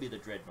 and that can be the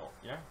Dreadnought,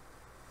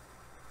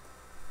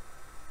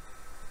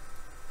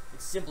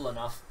 It's simple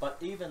enough, but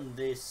even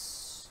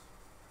this...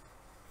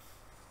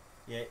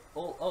 Yeah,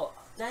 oh,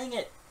 dang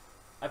it!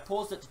 I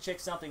paused it to check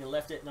something and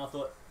left it, and I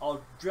thought,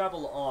 I'll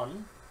drabble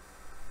on,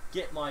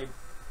 get my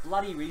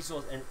bloody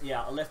resource, and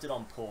yeah, I left it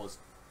on pause.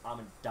 I'm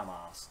a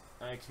dumbass.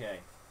 Okay.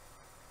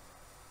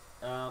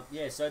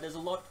 Yeah, so there's a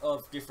lot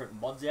of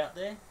different mods out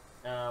there.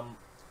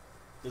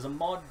 There's a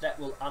mod that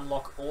will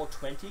unlock all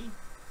 20.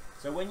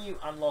 So when you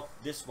unlock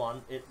this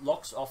one, it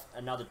locks off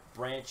another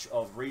branch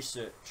of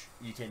research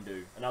you can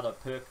do, another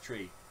perk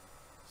tree.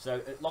 So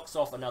it locks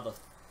off another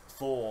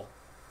 4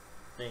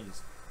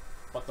 things.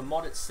 But the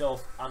mod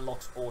itself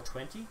unlocks all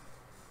 20.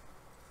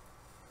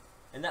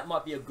 And that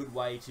might be a good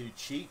way to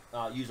cheat,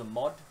 use a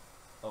mod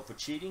for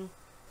cheating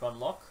to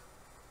unlock.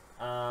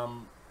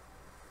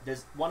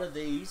 There's one of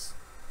these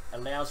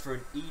allows for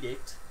an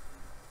edict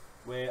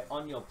where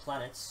on your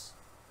planets,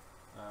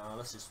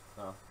 let's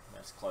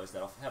close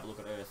that off. Have a look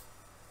at Earth.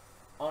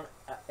 On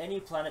any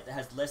planet that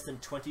has less than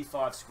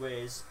 25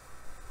 squares,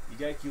 you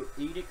go to your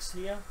edicts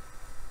here.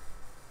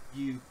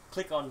 You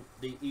click on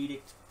the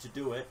edict to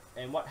do it,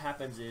 and what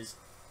happens is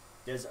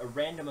there's a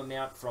random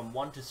amount from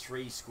 1 to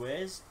 3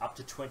 squares up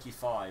to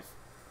 25.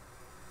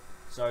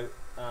 So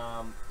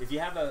if you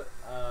have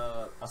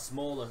a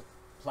smaller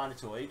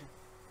planetoid,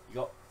 you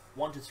got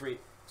 1 to 3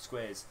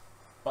 squares,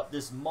 but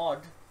this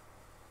mod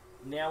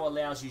now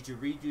allows you to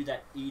redo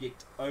that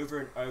edict over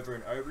and over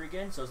and over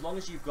again. So as long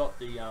as you've got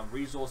the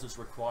resources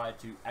required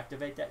to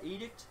activate that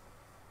edict,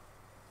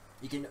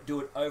 you can do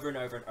it over and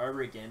over and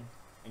over again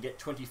and get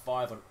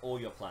 25 on all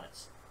your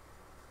planets.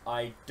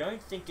 I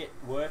don't think it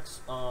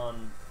works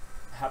on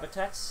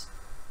habitats.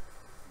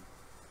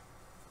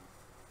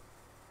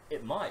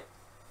 It might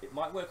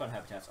work on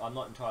habitats. I'm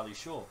not entirely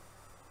sure.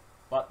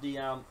 But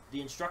the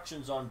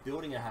instructions on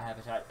building a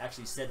habitat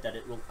actually said that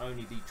it will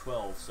only be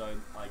 12, so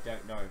I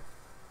don't know.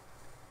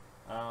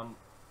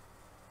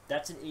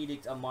 That's an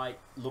edict I might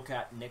look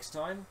at next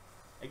time.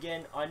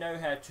 Again, I know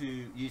how to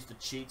use the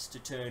cheats to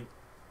turn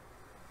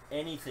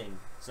anything.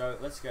 So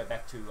let's go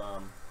back to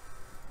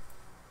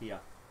here.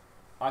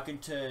 I can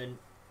turn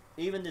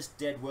even this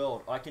dead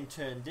world. I can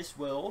turn this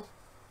world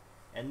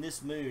and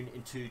this moon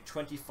into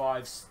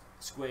 25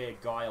 square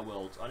Gaia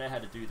worlds. I know how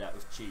to do that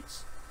with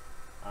cheats.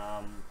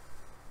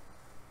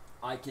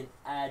 I can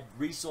add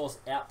resource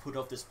output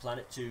of this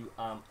planet to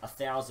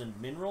 1,000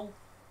 mineral.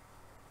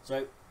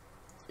 So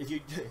if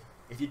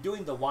you're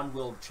doing the one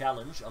world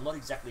challenge, I'm not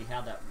exactly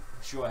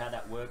sure how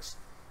that works.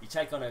 You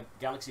take on a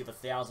galaxy of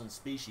 1,000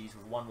 species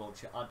with one world.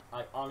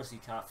 I honestly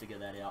can't figure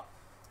that out.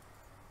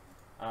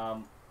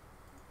 the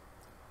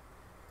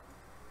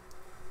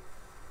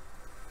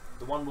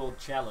One World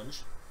Challenge,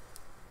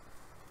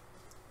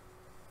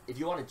 if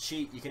you want to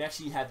cheat, you can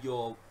actually have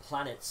your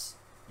planets,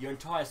 your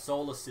entire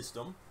solar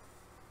system,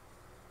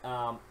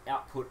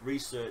 output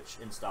research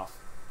and stuff.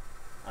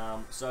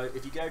 So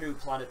if you go to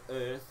planet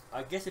Earth,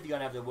 I guess if you're going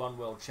to have the One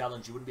World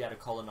Challenge, you wouldn't be able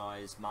to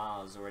colonize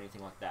Mars or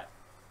anything like that.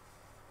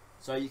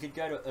 So you could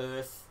go to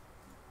Earth,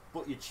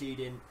 put your cheat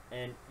in,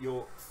 and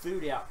your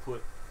food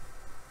output,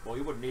 well,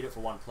 you wouldn't need it for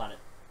one planet,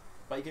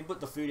 but you can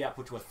put the food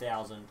output to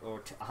 1,000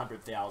 or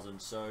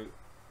 100,000. So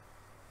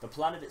the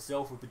planet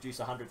itself will produce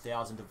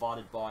 100,000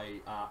 divided by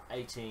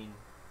 16,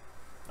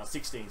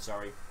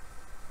 sorry,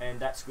 and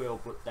that square will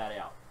put that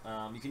out.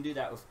 You can do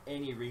that with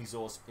any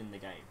resource in the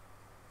game.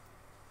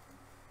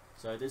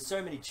 So there's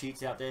so many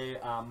cheats out there,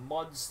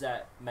 mods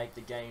that make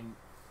the game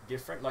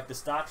different. Like the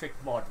Star Trek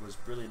mod was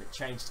brilliant. It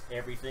changed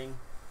everything.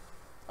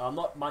 I'm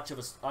not much of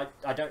a,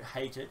 I don't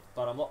hate it,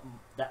 but I'm not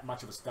that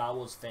much of a Star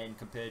Wars fan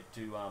compared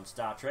to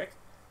Star Trek.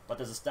 But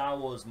there's a Star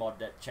Wars mod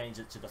that changed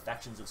it to the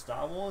factions of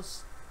Star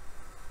Wars.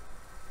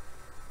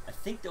 I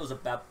think there was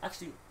a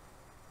actually.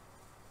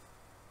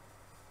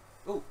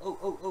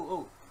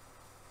 Oh!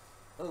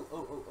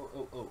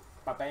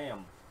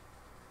 Ba-bam!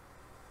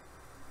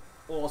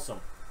 Awesome.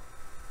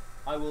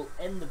 I will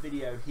end the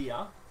video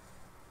here.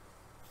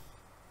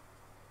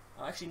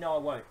 Actually, no, I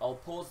won't. I'll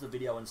pause the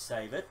video and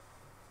save it.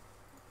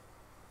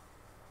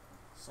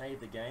 Save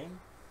the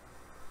game.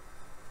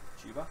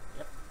 Tuber,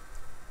 yep.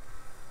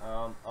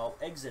 I'll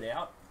exit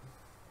out.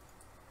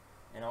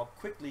 And I'll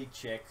quickly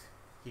check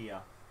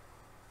here.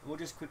 We'll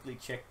just quickly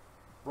check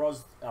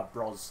browse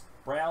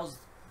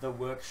the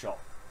workshop.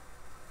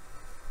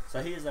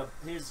 So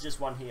here's just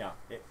one here.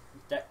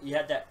 You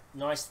had that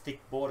nice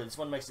thick border. This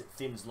one makes it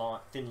thin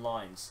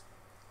lines.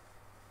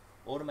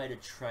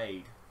 Automated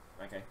trade.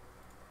 Okay.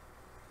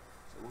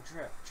 So we'll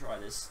try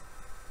this.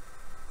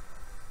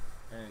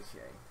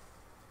 Okay.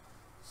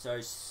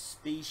 So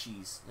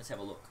species. Let's have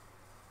a look.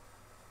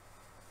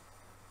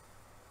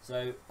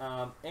 So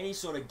any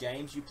sort of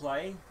games you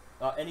play,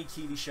 any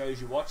TV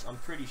shows you watch, I'm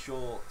pretty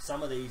sure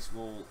some of these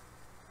will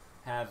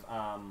have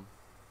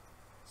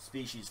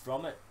species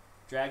from it.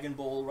 Dragon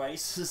Ball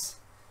races.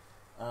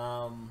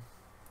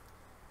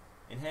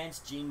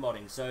 Enhanced gene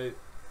modding. So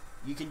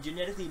you can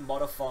genetically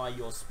modify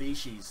your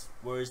species,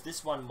 whereas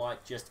this one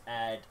might just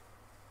add.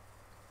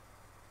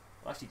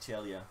 I'll actually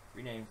tell you.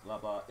 Rename blah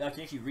blah. I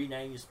can actually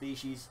rename your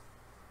species.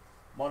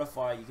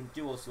 Modify. You can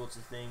do all sorts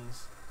of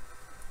things.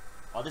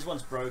 Oh, this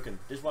one's broken.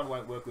 This one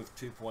won't work with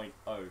 2.0.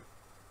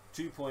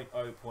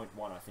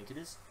 2.0.1 I think it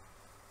is.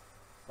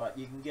 But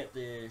you can get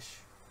the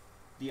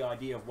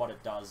idea of what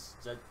it does.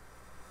 So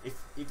if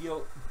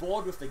you're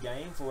bored with the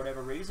game for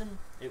whatever reason,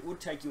 it would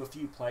take you a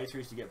few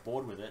playthroughs to get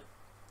bored with it.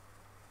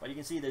 But you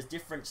can see there's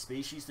different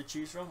species to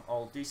choose from.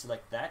 I'll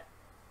deselect that.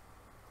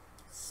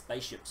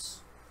 Spaceships.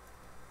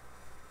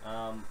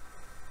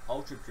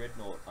 Ultra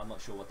Dreadnought. I'm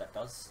not sure what that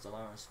does.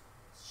 Stellaris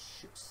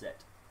ship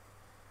set.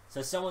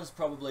 So someone's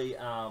probably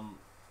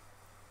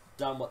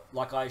done what,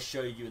 like I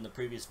showed you in the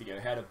previous video,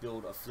 how to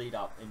build a fleet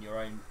up in your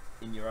own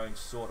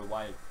sort of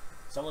way.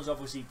 Someone's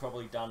obviously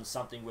probably done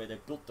something where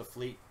they've built the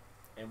fleet,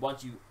 and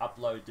once you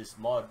upload this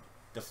mod,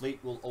 the fleet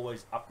will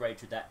always upgrade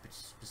to that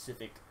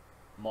specific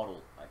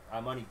model.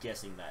 I'm only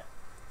guessing that.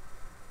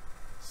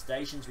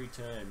 Stations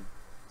return.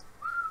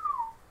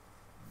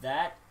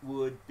 That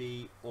would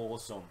be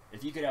awesome.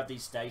 If you could have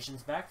these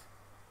stations back.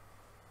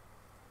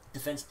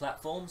 Defense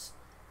platforms.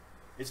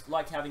 It's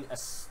like having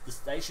the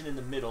station in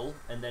the middle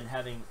and then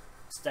having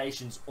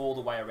stations all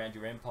the way around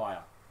your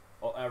empire.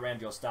 Or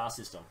around your star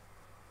system.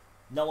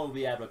 No one will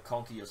be able to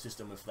conquer your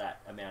system with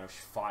that amount of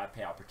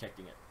firepower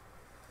protecting it.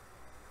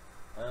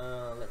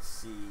 Let's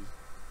see.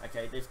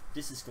 Okay,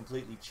 this is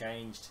completely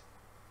changed.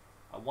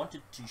 I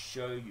wanted to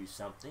show you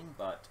something,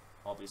 but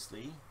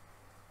obviously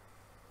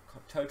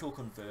total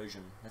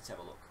conversion. Let's have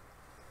a look.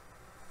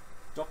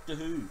 Doctor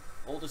Who.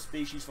 All the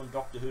species from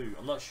Doctor Who.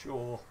 I'm not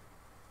sure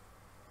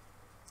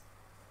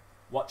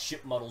what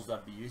ship models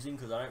I'd be using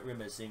because I don't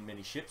remember seeing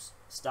many ships.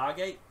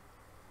 Stargate.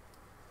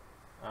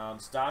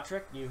 Star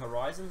Trek, New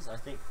Horizons. I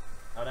think.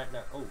 I don't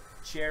know. Oh,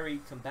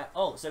 Cherry Combat.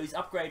 Oh, so he's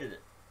upgraded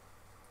it.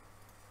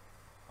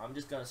 I'm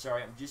just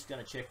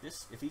gonna check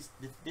this. If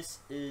this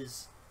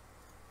is.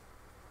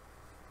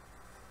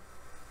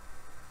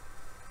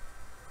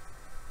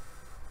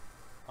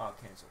 Oh,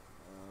 cancel.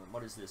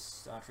 What is this?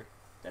 Star Trek.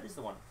 That is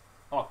the one.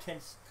 Oh,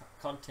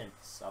 content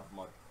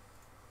submod.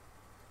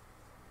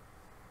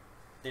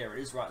 There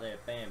it is, right there.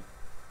 Bam.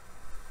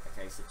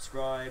 Okay,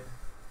 subscribe.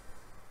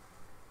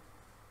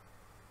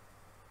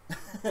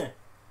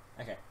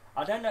 Okay.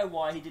 I don't know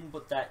why he didn't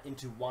put that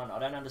into one. I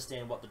don't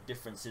understand what the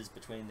difference is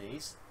between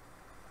these.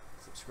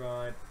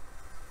 Subscribe.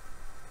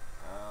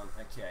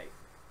 Okay.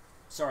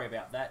 Sorry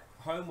about that.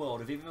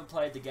 Homeworld. If you've ever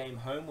played the game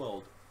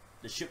Homeworld,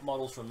 the ship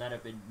models from that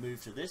have been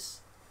moved to this.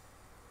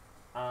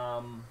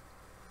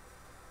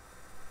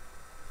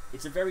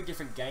 It's a very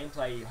different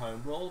gameplay,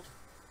 Homeworld.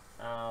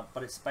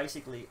 But it's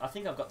basically, I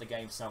think I've got the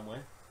game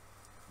somewhere.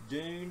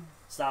 Dune,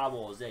 Star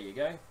Wars, there you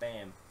go,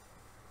 bam.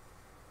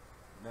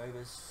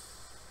 Novus.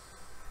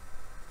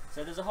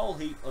 So there's a whole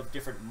heap of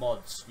different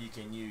mods you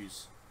can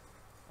use.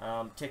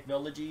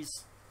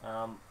 Technologies.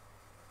 Let's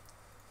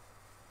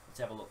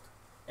have a look.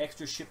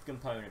 Extra ship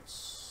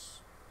components.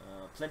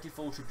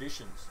 Plentiful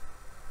traditions.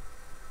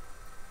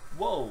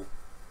 Whoa!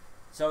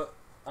 So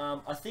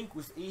I think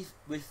with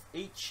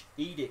each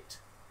edict.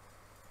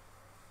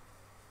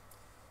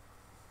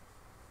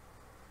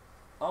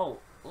 Oh,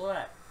 look at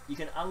that! You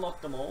can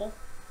unlock them all.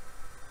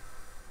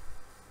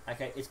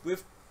 Okay, it's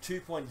with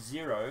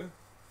 2.0,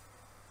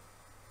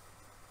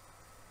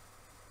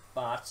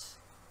 but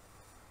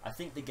I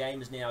think the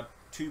game is now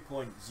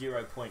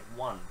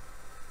 2.0.1.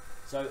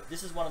 So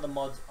this is one of the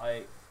mods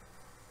each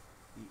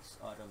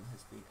item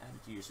has been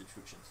added to your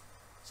subscriptions.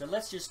 So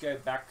let's just go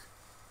back,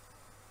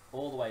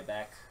 all the way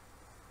back.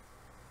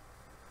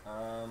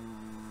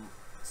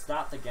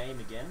 Start the game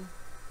again.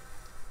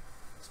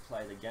 Let's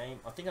play the game.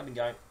 I think I've been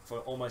going for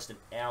almost an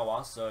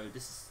hour, so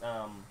this is,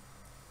 I'll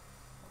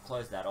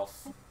close that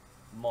off.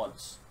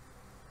 Mods.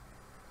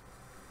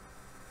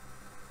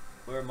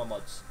 Where are my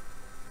mods?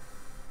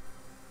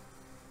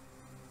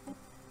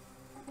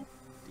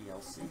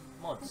 DLC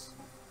mods.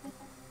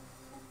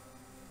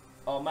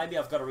 Oh, maybe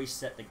I've got to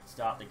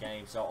start the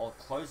game, so I'll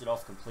close it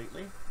off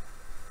completely.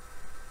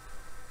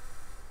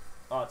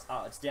 Oh,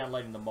 it's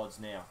downloading the mods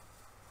now.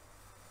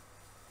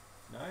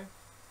 No?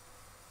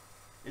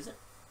 Is it?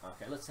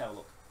 Okay, let's have a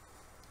look.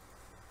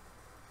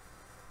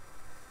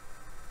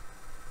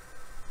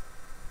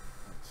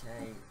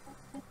 Okay.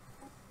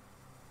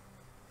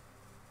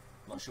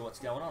 Not sure what's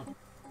going on.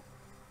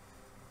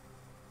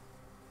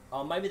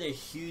 Oh, maybe they're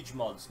huge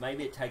mods.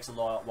 Maybe it takes a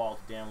while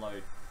to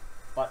download.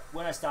 But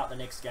when I start the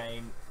next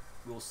game,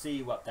 we'll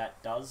see what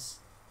that does.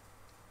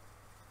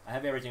 I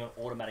have everything on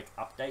automatic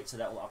update, so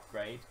that will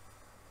upgrade.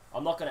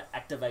 I'm not going to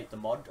activate the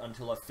mod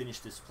until I finish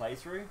this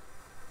playthrough.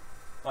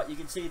 But you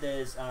can see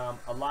there's a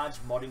large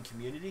modding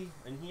community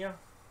in here.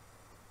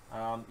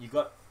 You've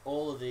got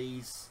all of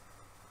these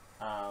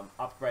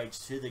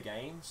upgrades to the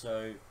game,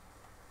 so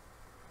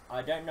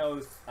I don't know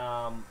if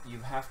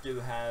you have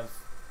to have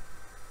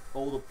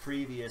all the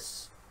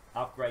previous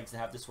upgrades to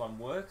have this one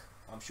work.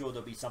 I'm sure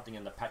there'll be something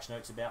in the patch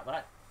notes about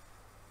that.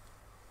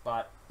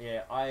 But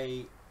yeah,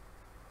 I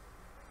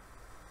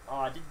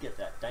did get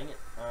that, dang it.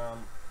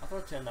 I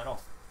thought I turned that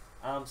off.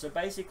 So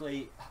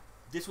basically,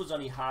 this was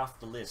only half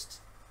the list.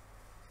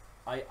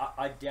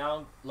 I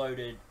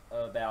downloaded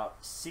about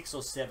 6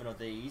 or 7 of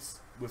these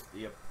with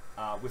the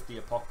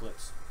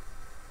Apocalypse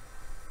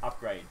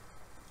upgrade.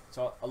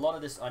 So a lot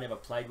of this I never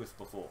played with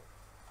before.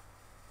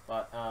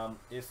 But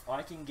if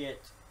I can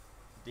get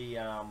the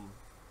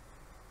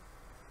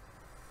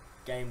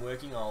game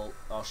working,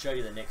 I'll show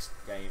you the next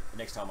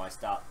time I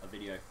start a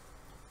video.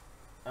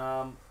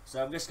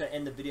 So I'm just going to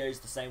end the videos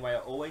the same way I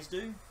always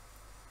do.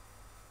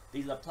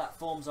 These are the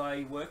platforms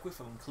I work with,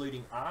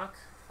 including Arc.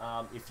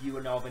 If you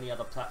know of any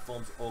other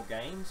platforms or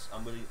games,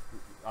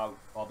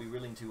 I'll be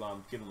willing to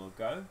give them a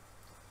go.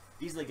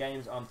 These are the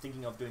games I'm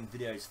thinking of doing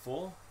videos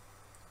for.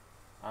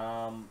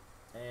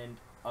 And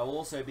I will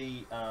also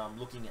be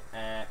looking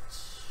at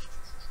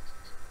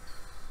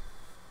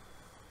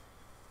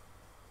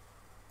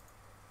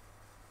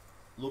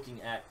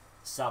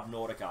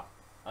Subnautica.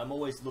 I'm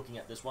always looking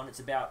at this one. It's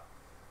about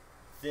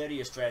 30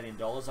 Australian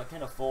dollars. I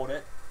can afford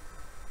it,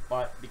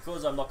 but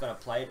because I'm not going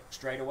to play it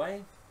straight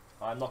away,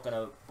 I'm not going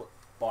to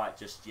buy it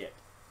just yet.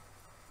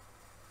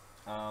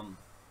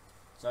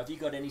 So if you've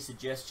got any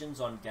suggestions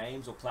on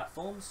games or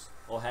platforms,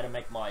 or how to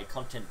make my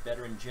content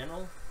better in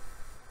general,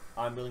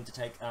 I'm willing to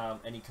take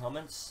any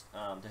comments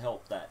to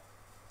help that.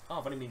 Oh,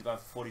 I've only been going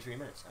for 43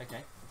 minutes.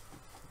 Okay.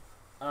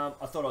 I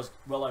thought I was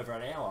well over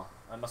an hour.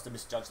 I must have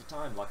misjudged the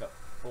time, like I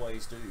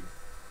always do.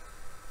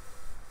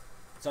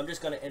 So I'm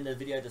just going to end the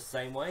video the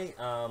same way.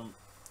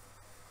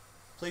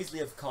 Please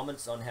leave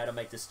comments on how to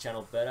make this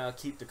channel better.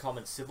 Keep the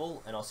comments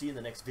civil, and I'll see you in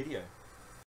the next video.